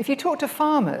 If you talk to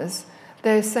farmers,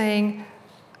 they're saying,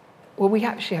 well, we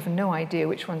actually have no idea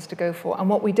which ones to go for. And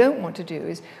what we don't want to do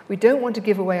is we don't want to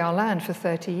give away our land for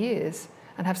 30 years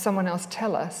and have someone else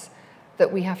tell us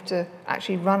that we have to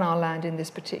actually run our land in this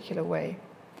particular way.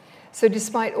 So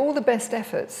despite all the best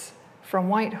efforts from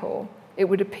Whitehall, it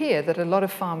would appear that a lot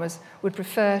of farmers would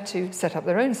prefer to set up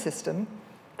their own system,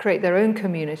 create their own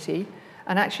community,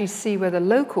 and actually see whether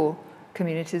local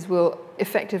communities will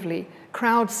effectively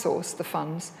crowdsource the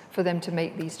funds for them to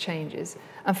make these changes,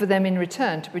 and for them in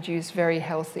return to produce very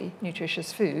healthy,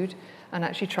 nutritious food and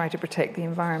actually try to protect the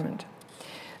environment.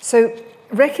 So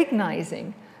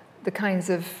recognizing the kinds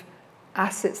of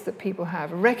assets that people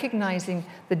have, recognizing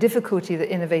the difficulty that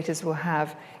innovators will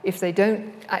have if they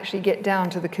don't actually get down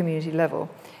to the community level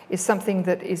is something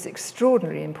that is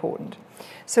extraordinarily important.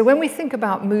 So when we think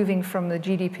about moving from the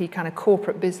GDP kind of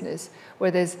corporate business,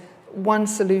 where there's one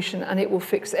solution and it will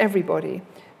fix everybody,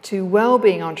 to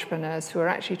well-being entrepreneurs who are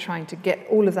actually trying to get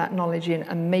all of that knowledge in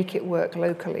and make it work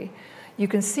locally, you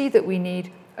can see that we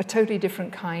need a totally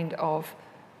different kind of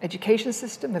education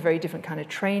system, a very different kind of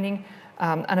training,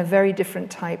 and a very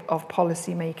different type of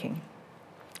policy making.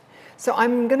 So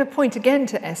I'm going to point again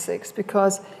to Essex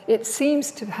because it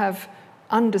seems to have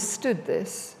understood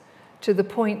this to the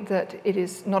point that it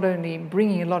is not only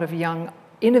bringing a lot of young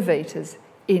innovators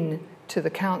in to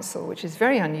the council, which is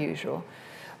very unusual,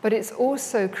 but it's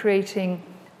also creating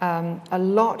a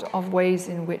lot of ways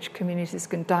in which communities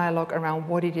can dialogue around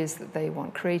what it is that they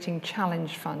want, creating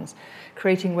challenge funds,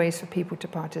 creating ways for people to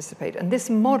participate. And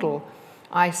this model,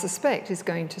 I suspect, is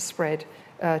going to spread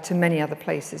to many other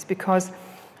places because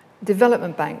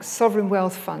development banks, sovereign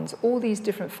wealth funds, all these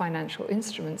different financial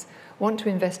instruments want to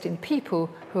invest in people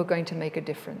who are going to make a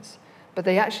difference. But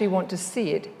they actually want to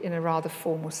see it in a rather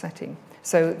formal setting.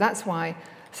 So that's why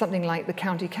something like the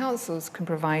county councils can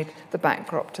provide the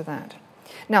backdrop to that.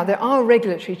 Now, there are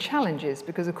regulatory challenges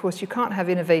because, of course, you can't have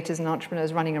innovators and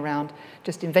entrepreneurs running around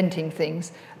just inventing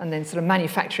things and then sort of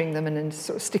manufacturing them and then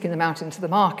sort of sticking them out into the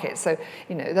market. So,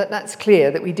 you know, that's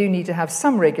clear that we do need to have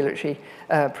some regulatory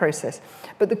process.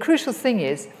 But the crucial thing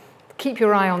is keep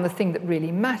your eye on the thing that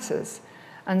really matters.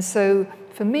 And so,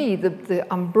 for me, the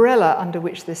umbrella under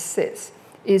which this sits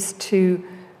is to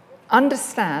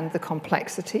understand the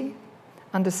complexity,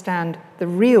 understand the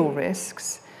real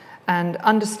risks, and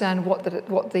understand what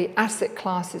the asset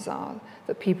classes are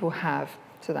that people have.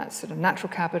 So that's sort of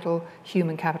natural capital,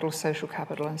 human capital, social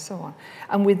capital, and so on.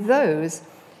 And with those,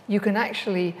 you can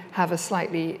actually have a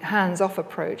slightly hands-off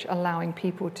approach, allowing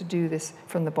people to do this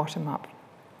from the bottom up.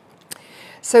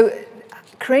 So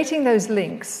creating those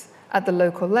links at the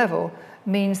local level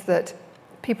means that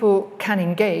people can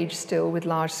engage still with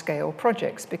large-scale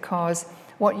projects, because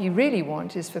what you really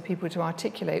want is for people to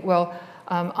articulate, well,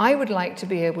 I would like to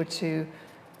be able to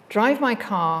drive my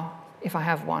car, if I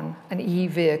have one, an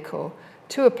e-vehicle,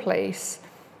 to a place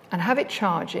and have it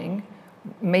charging,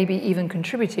 maybe even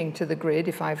contributing to the grid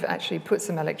if I've actually put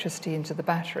some electricity into the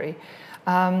battery.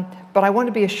 But I want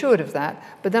to be assured of that.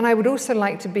 But then I would also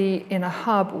like to be in a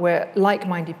hub where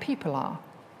like-minded people are.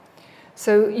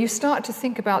 So you start to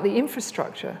think about the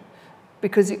infrastructure,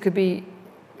 because it could be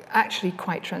actually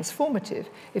quite transformative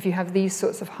if you have these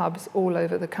sorts of hubs all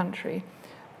over the country,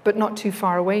 but not too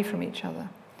far away from each other.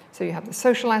 So you have the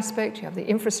social aspect, you have the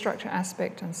infrastructure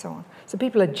aspect, and so on. So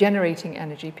people are generating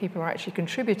energy, people are actually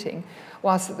contributing,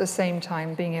 whilst at the same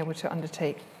time being able to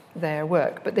undertake their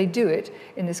work. But they do it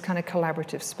in this kind of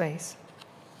collaborative space.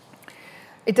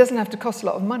 It doesn't have to cost a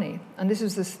lot of money. And this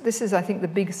is, I think, the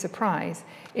big surprise,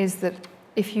 is that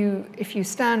if you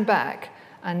stand back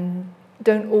and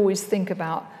don't always think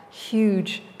about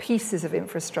huge pieces of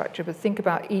infrastructure, but think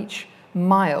about each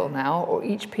mile now, or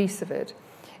each piece of it,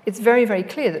 it's very, very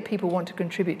clear that people want to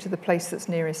contribute to the place that's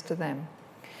nearest to them.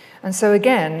 And so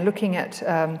again, looking at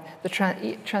the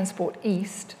Transport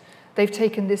East, they've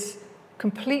taken this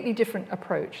completely different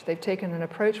approach. They've taken an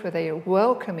approach where they are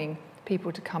welcoming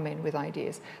people to come in with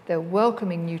ideas. They're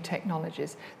welcoming new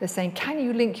technologies. They're saying, can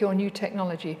you link your new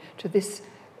technology to this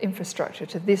infrastructure,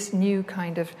 to this new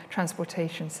kind of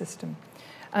transportation system?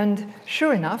 And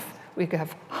sure enough, we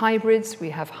have hybrids, we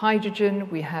have hydrogen,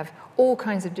 we have all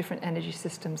kinds of different energy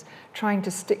systems trying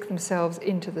to stick themselves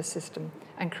into the system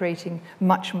and creating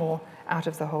much more out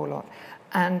of the whole lot.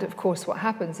 And of course, what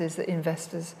happens is that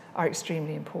investors are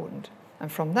extremely important.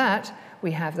 And from that,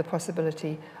 we have the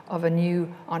possibility of a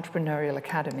new entrepreneurial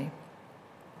academy.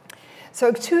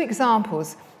 So 2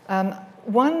 examples.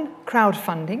 One,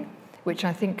 crowdfunding, which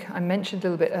I think I mentioned a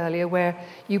little bit earlier, where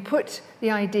you put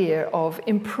the idea of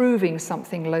improving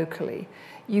something locally.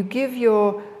 You give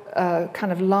your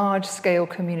kind of large-scale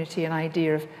community an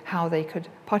idea of how they could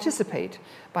participate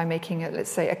by making,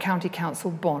 let's say, a county council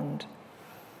bond.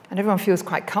 And everyone feels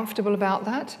quite comfortable about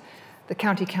that. The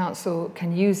county council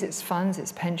can use its funds,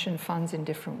 its pension funds, in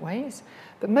different ways.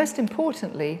 But most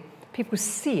importantly, people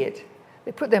see it.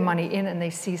 They put their money in and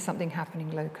they see something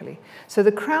happening locally. So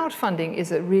the crowdfunding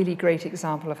is a really great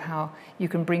example of how you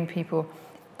can bring people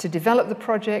to develop the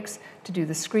projects, to do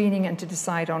the screening, and to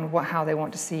decide on how they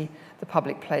want to see the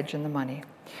public pledge and the money.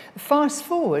 The Fast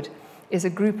Forward is a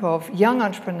group of young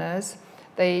entrepreneurs.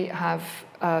 They have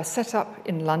set up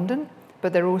in London,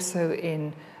 but they're also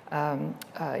in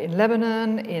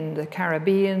Lebanon, in the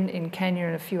Caribbean, in Kenya,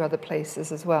 and a few other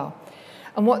places as well.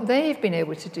 And what they've been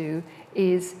able to do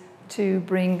is to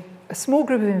bring a small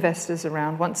group of investors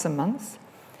around once a month,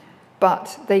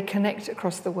 but they connect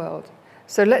across the world.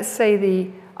 So let's say the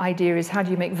idea is, how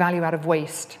do you make value out of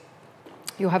waste?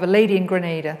 You'll have a lady in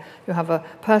Grenada, you'll have a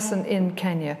person in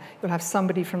Kenya, you'll have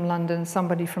somebody from London,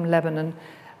 somebody from Lebanon,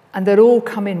 and they'll all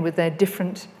come in with their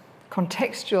different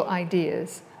contextual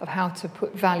ideas of how to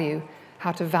put value,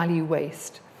 how to value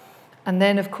waste. And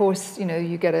then, of course,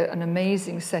 you get an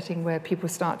amazing setting where people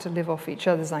start to live off each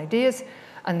other's ideas,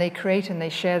 and they create and they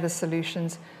share the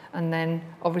solutions. And then,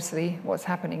 obviously, what's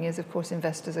happening is, of course,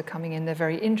 investors are coming in. They're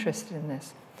very interested in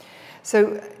this.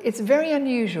 So it's very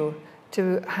unusual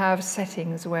to have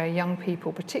settings where young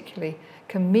people, particularly,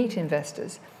 can meet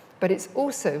investors. But it's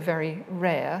also very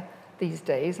rare these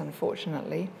days,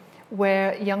 unfortunately,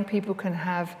 where young people can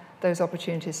have those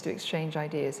opportunities to exchange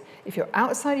ideas. If you're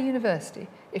outside a university,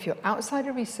 if you're outside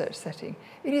a research setting,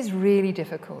 it is really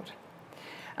difficult.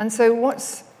 And so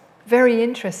what's very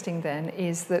interesting then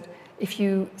is that if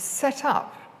you set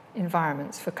up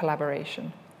environments for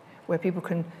collaboration where people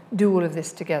can do all of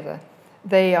this together,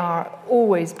 they are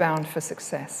always bound for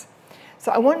success.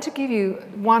 So I want to give you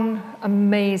one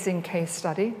amazing case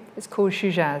study. It's called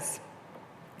Shujaz.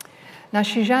 Now,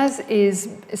 Shujaz is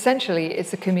essentially,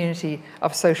 it's a community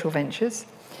of social ventures.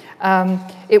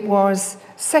 It was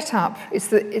set up,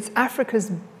 it's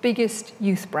Africa's biggest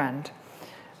youth brand.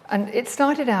 And it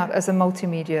started out as a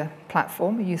multimedia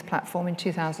platform, a youth platform in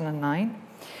 2009.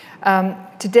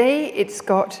 Today, it's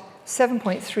got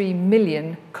 7.3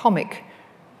 million comic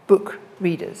book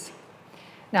readers.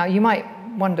 Now, you might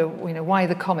wonder, why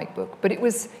the comic book? But it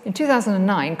was, in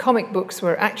 2009, comic books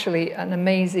were actually an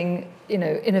amazing,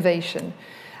 innovation.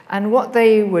 And what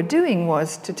they were doing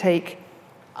was to take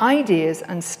ideas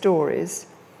and stories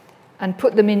and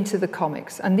put them into the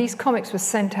comics. And these comics were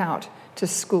sent out to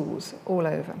schools all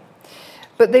over.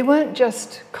 But they weren't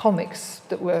just comics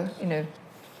that were,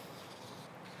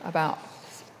 about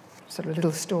sort of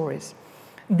little stories.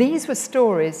 These were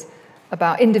stories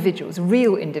about individuals,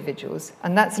 real individuals,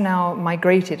 and that's now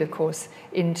migrated, of course,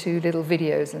 into little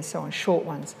videos and so on, short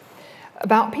ones,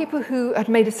 about people who had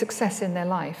made a success in their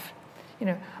life.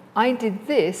 I did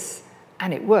this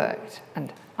and it worked,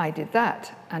 and I did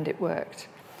that and it worked.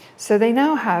 So they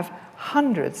now have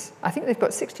hundreds, I think they've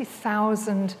got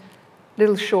 60,000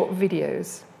 little short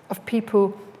videos of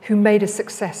people who made a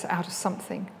success out of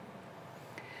something.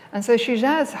 And so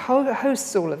Shujaz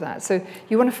hosts all of that. So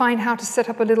you want to find how to set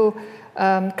up a little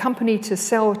company to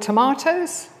sell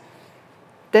tomatoes?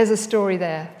 There's a story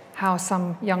there, how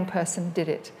some young person did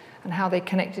it and how they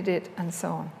connected it and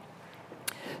so on.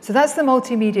 So that's the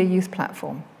multimedia youth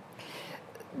platform.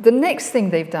 The next thing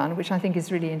they've done, which I think is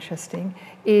really interesting,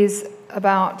 is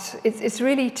about, it's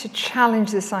really to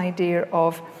challenge this idea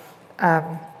of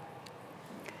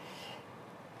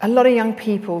a lot of young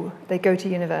people, they go to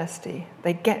university,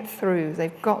 they get through,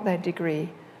 they've got their degree,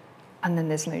 and then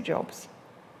there's no jobs.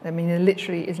 I mean, there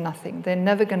literally is nothing. They're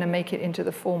never going to make it into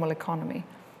the formal economy.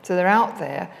 So they're out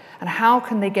there, and how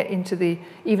can they get into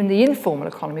even the informal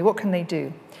economy? What can they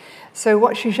do? So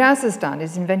what Shujaz has done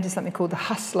is invented something called the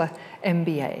Hustler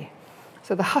MBA.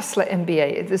 So the Hustler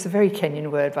MBA, it's a very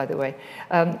Kenyan word, by the way,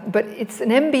 but it's an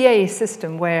MBA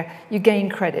system where you gain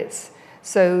credits.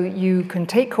 So you can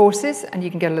take courses and you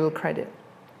can get a little credit.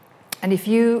 And if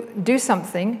you do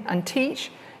something and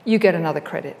teach, you get another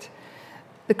credit.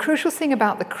 The crucial thing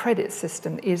about the credit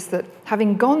system is that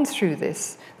having gone through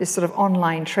this sort of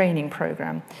online training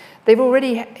program, they've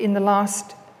already,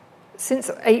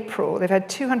 since April, they've had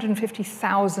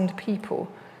 250,000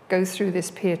 people go through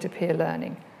this peer-to-peer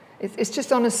learning. It's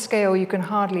just on a scale you can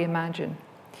hardly imagine.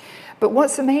 But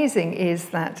what's amazing is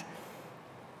that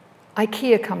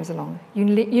IKEA comes along,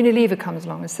 Unilever comes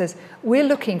along and says, we're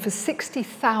looking for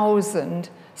 60,000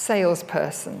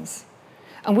 salespersons,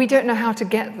 and we don't know how to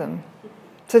get them.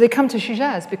 So they come to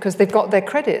Shujaz because they've got their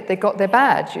credit, they've got their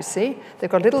badge, you see. They've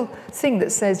got a little thing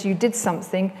that says you did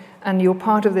something and you're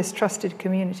part of this trusted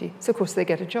community. So of course they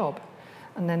get a job,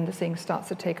 and then the thing starts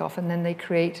to take off, and then they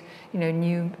create,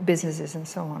 new businesses and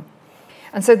so on.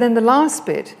 And so then the last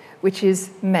bit, which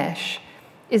is Mesh,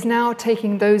 is now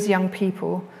taking those young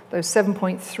people, those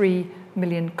 7.3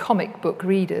 million comic book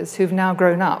readers who've now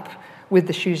grown up with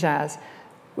the Shujaz,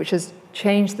 which has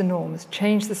changed the norms,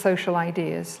 changed the social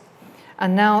ideas,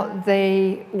 and now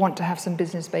they want to have some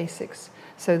business basics.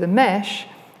 So the Mesh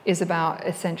is about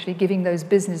essentially giving those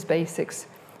business basics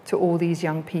to all these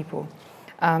young people,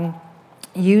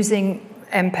 using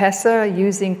M-Pesa,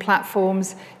 using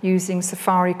platforms, using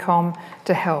Safaricom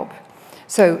to help.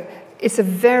 So it's a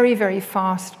very, very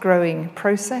fast-growing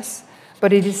process,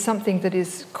 but it is something that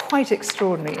is quite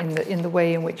extraordinary in the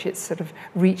way in which it's sort of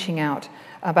reaching out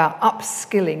about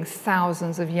upskilling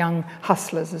thousands of young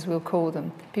hustlers, as we'll call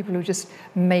them, people who just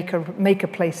make a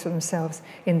place for themselves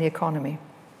in the economy.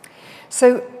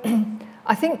 So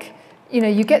I think,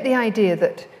 you get the idea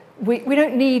that we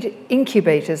don't need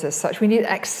incubators as such. We need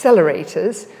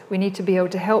accelerators. We need to be able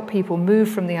to help people move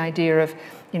from the idea of,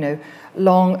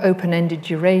 long open-ended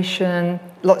duration,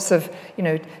 lots of,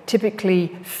 typically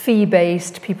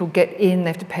fee-based, people get in, they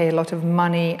have to pay a lot of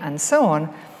money and so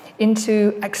on,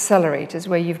 into accelerators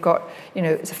where you've got,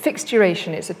 it's a fixed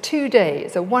duration, it's a 2-day,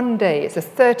 it's a 1-day, it's a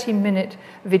 30-minute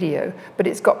video, but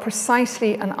it's got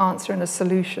precisely an answer and a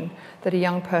solution that a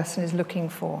young person is looking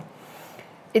for.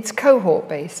 It's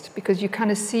cohort-based because you kind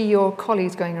of see your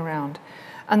colleagues going around.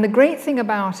 And the great thing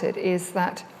about it is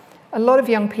that a lot of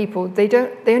young people, they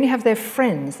only have their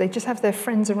friends, they just have their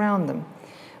friends around them.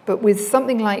 But with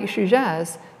something like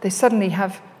Shujaz, they suddenly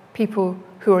have people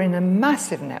who are in a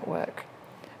massive network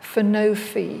for no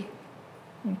fee,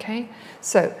 okay?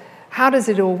 So how does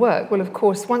it all work? Well, of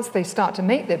course, once they start to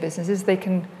make their businesses, they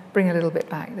can bring a little bit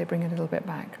back, they bring a little bit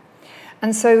back.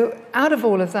 And so out of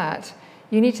all of that,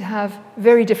 you need to have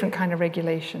very different kind of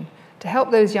regulation to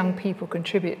help those young people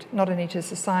contribute not only to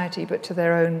society but to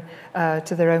their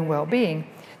own well-being,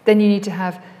 then you need to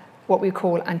have what we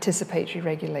call anticipatory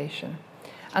regulation.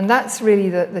 And that's really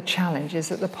the challenge, is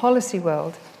that the policy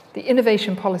world, the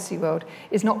innovation policy world,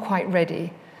 is not quite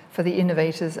ready for the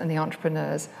innovators and the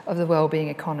entrepreneurs of the well-being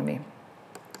economy.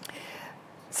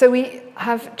 So we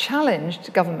have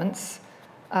challenged governments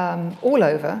all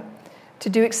over to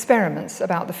do experiments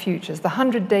about the futures, the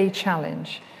 100-day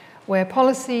challenge, where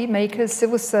policy makers,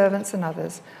 civil servants and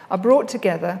others are brought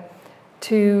together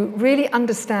to really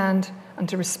understand and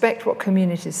to respect what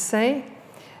communities say,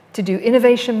 to do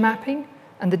innovation mapping,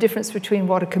 and the difference between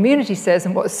what a community says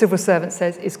and what a civil servant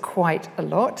says is quite a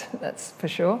lot, that's for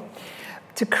sure,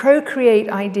 to co-create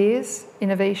ideas,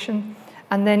 innovation,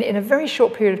 and then in a very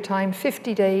short period of time,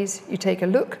 50 days, you take a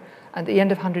look, and at the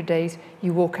end of 100 days,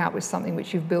 you walk out with something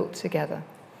which you've built together.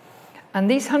 And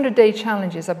these 100-day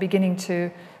challenges are beginning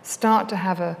to start to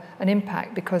have an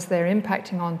impact because they're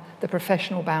impacting on the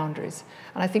professional boundaries.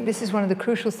 And I think this is one of the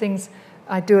crucial things.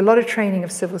 I do a lot of training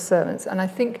of civil servants, and I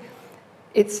think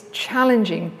it's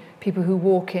challenging people who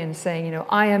walk in saying, you know,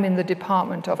 I am in the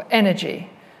Department of Energy,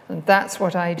 and that's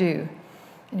what I do.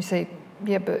 And you say,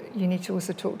 yeah, but you need to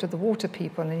also talk to the water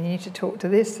people, and you need to talk to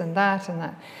this and that and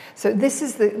that. So this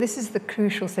is the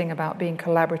crucial thing about being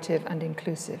collaborative and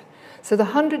inclusive. So the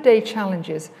 100-day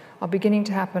challenges are beginning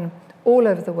to happen all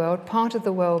over the world, part of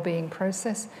the well-being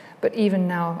process, but even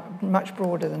now much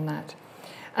broader than that.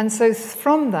 And so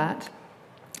from that,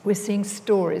 we're seeing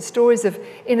stories of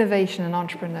innovation and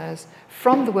entrepreneurs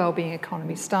from the well-being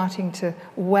economy starting to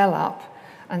well up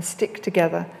and stick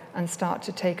together and start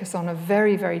to take us on a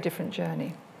very, very different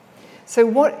journey. So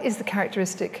what is the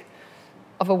characteristic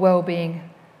of a well-being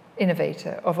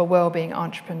innovator, of a well-being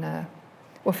entrepreneur?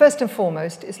 Well, first and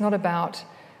foremost, it's not about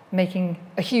making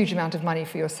a huge amount of money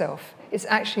for yourself. It's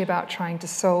actually about trying to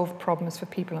solve problems for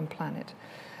people and planet.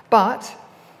 But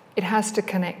it has to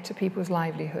connect to people's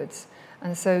livelihoods.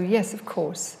 And so, yes, of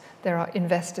course, there are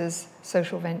investors,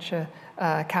 social venture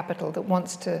capital that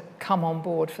wants to come on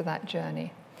board for that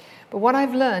journey. But what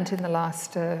I've learned in the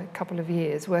last couple of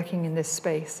years working in this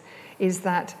space is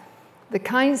that the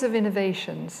kinds of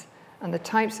innovations and the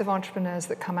types of entrepreneurs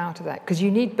that come out of that, because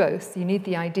you need both. You need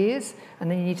the ideas,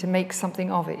 and then you need to make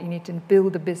something of it. You need to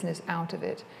build a business out of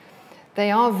it.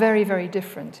 They are very, very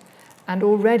different. And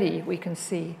already we can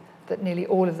see that nearly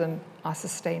all of them are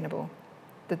sustainable,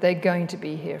 that they're going to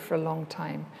be here for a long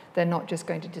time. They're not just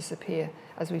going to disappear,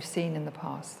 as we've seen in the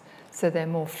past. So they're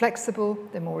more flexible,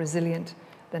 they're more resilient,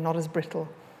 they're not as brittle,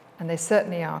 and they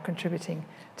certainly are contributing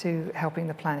to helping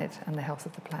the planet and the health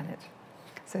of the planet.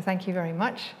 So thank you very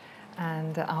much.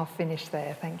 And I'll finish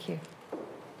there. Thank you.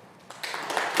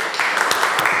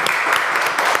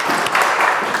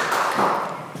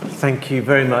 Thank you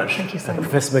very much, Thank you so much.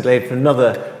 Professor McGlade, for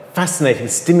another fascinating,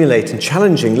 stimulating,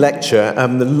 challenging lecture. A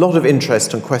lot of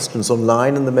interest and questions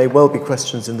online, and there may well be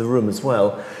questions in the room as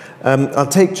well. I'll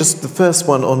take just the first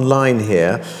one online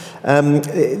here.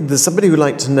 There's somebody who'd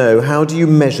like to know, how do you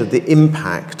measure the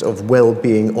impact of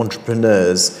well-being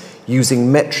entrepreneurs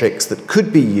using metrics that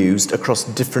could be used across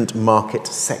different market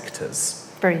sectors?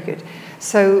 Very good.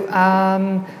 So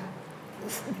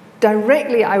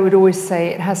directly, I would always say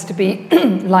it has to be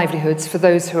livelihoods for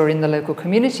those who are in the local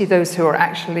community, those who are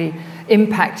actually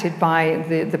impacted by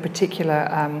the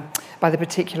particular,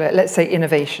 let's say,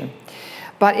 innovation.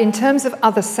 But in terms of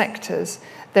other sectors,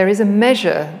 there is a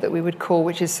measure that we would call,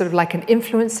 which is sort of like an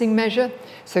influencing measure.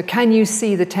 So can you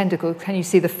see the tentacle, can you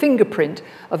see the fingerprint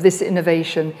of this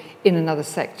innovation in another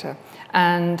sector?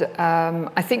 And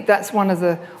I think that's one of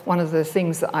the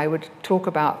things that I would talk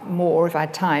about more if I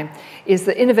had time, is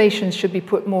that innovations should be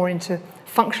put more into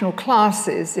functional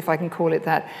classes, if I can call it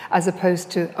that, as opposed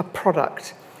to a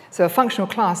product. So a functional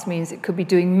class means it could be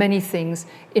doing many things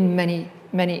in many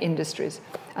industries.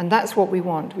 And that's what we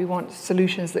want. We want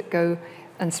solutions that go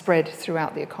and spread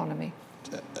throughout the economy.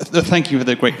 Thank you for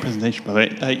the great presentation, by the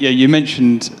way. Yeah, you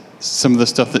mentioned some of the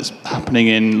stuff that's happening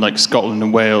in like Scotland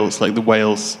and Wales, like the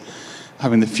Wales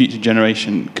having the Future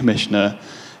Generation Commissioner.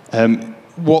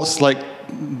 What's like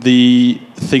the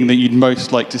thing that you'd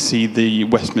most like to see the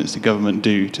Westminster government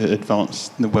do to advance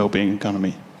the wellbeing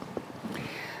economy?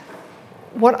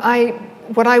 What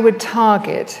I would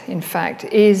target, in fact,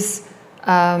 is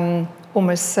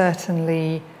almost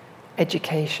certainly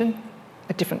education,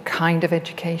 a different kind of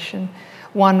education,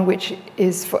 one which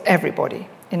is for everybody.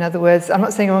 In other words, I'm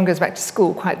not saying everyone goes back to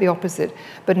school, quite the opposite,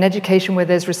 but an education where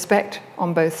there's respect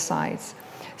on both sides.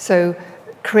 So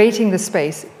creating the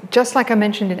space, just like I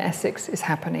mentioned in Essex, is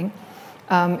happening.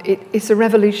 It's a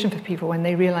revolution for people when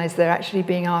they realize they're actually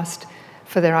being asked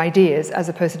for their ideas as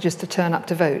opposed to just to turn up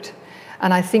to vote.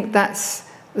 And I think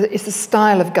it's the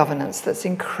style of governance that's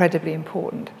incredibly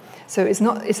important. So it's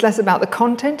less about the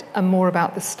content and more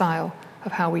about the style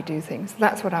of how we do things.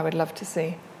 That's what I would love to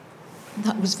see.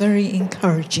 That was very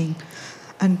encouraging,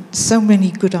 and so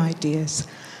many good ideas.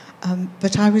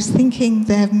 But I was thinking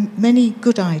there are many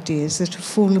good ideas that have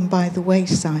fallen by the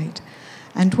wayside.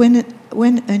 And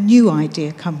when a new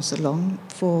idea comes along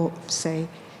for, say,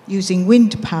 using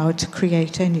wind power to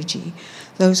create energy,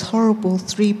 those horrible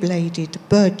three-bladed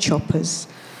bird choppers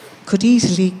could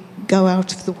easily go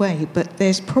out of the way, but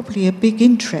there's probably a big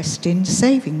interest in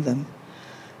saving them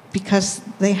because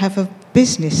they have a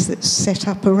business that's set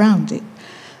up around it.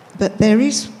 But there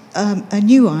is a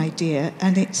new idea,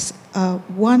 and it's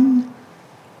one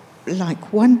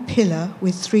pillar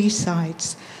with three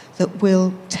sides that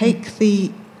will take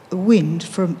the wind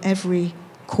from every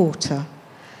quarter.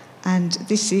 And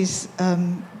this is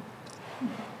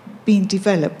being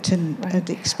developed and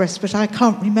expressed, but I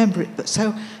can't remember it. But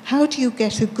so how do you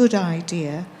get a good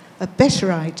idea, a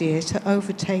better idea, to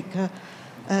overtake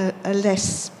a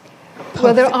less perfect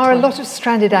Well, there are a one? lot of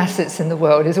stranded assets in the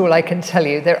world, is all I can tell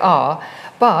you. There are.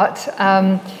 But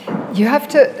you have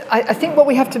to, I think what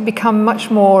we have to become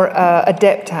much more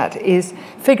adept at is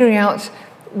figuring out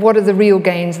what are the real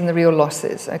gains and the real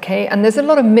losses, okay? And there's a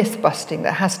lot of myth busting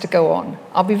that has to go on.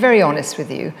 I'll be very honest with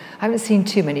you. I haven't seen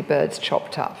too many birds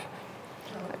chopped up,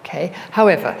 okay?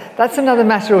 However, that's another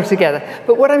matter altogether.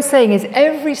 But what I'm saying is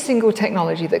every single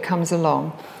technology that comes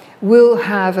along will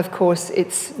have, of course,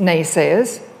 its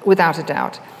naysayers, without a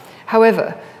doubt.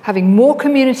 However, having more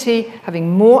community, having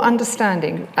more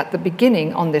understanding at the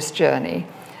beginning on this journey,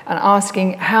 and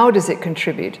asking how does it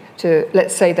contribute to,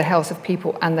 let's say, the health of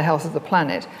people and the health of the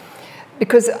planet.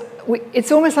 Because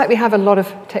it's almost like we have a lot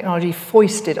of technology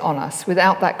foisted on us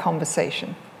without that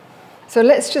conversation. So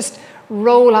let's just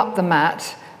roll up the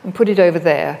mat and put it over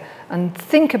there and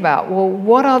think about, well,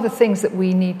 what are the things that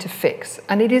we need to fix?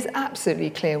 And it is absolutely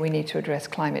clear we need to address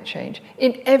climate change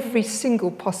in every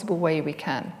single possible way we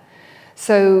can.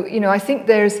 So, I think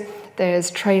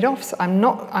there's trade-offs. I'm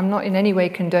not in any way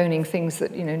condoning things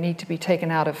that, need to be taken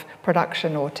out of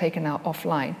production or taken out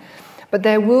offline. But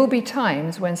there will be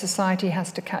times when society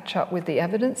has to catch up with the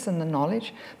evidence and the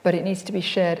knowledge, but it needs to be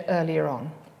shared earlier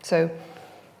on. So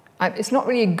it's not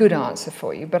really a good answer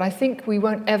for you, but I think we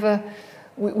won't ever...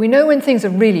 We know when things are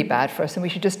really bad for us and we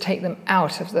should just take them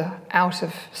out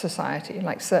of society,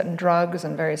 like certain drugs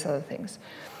and various other things.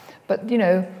 But,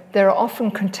 there are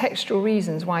often contextual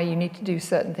reasons why you need to do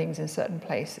certain things in certain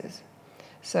places.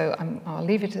 So I'll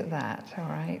leave it at that, all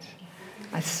right?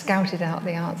 I scouted out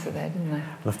the answer there, didn't I?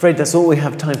 I'm afraid that's all we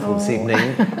have time for this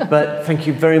evening, but thank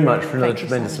you very much for another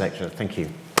tremendous lecture. Thank you.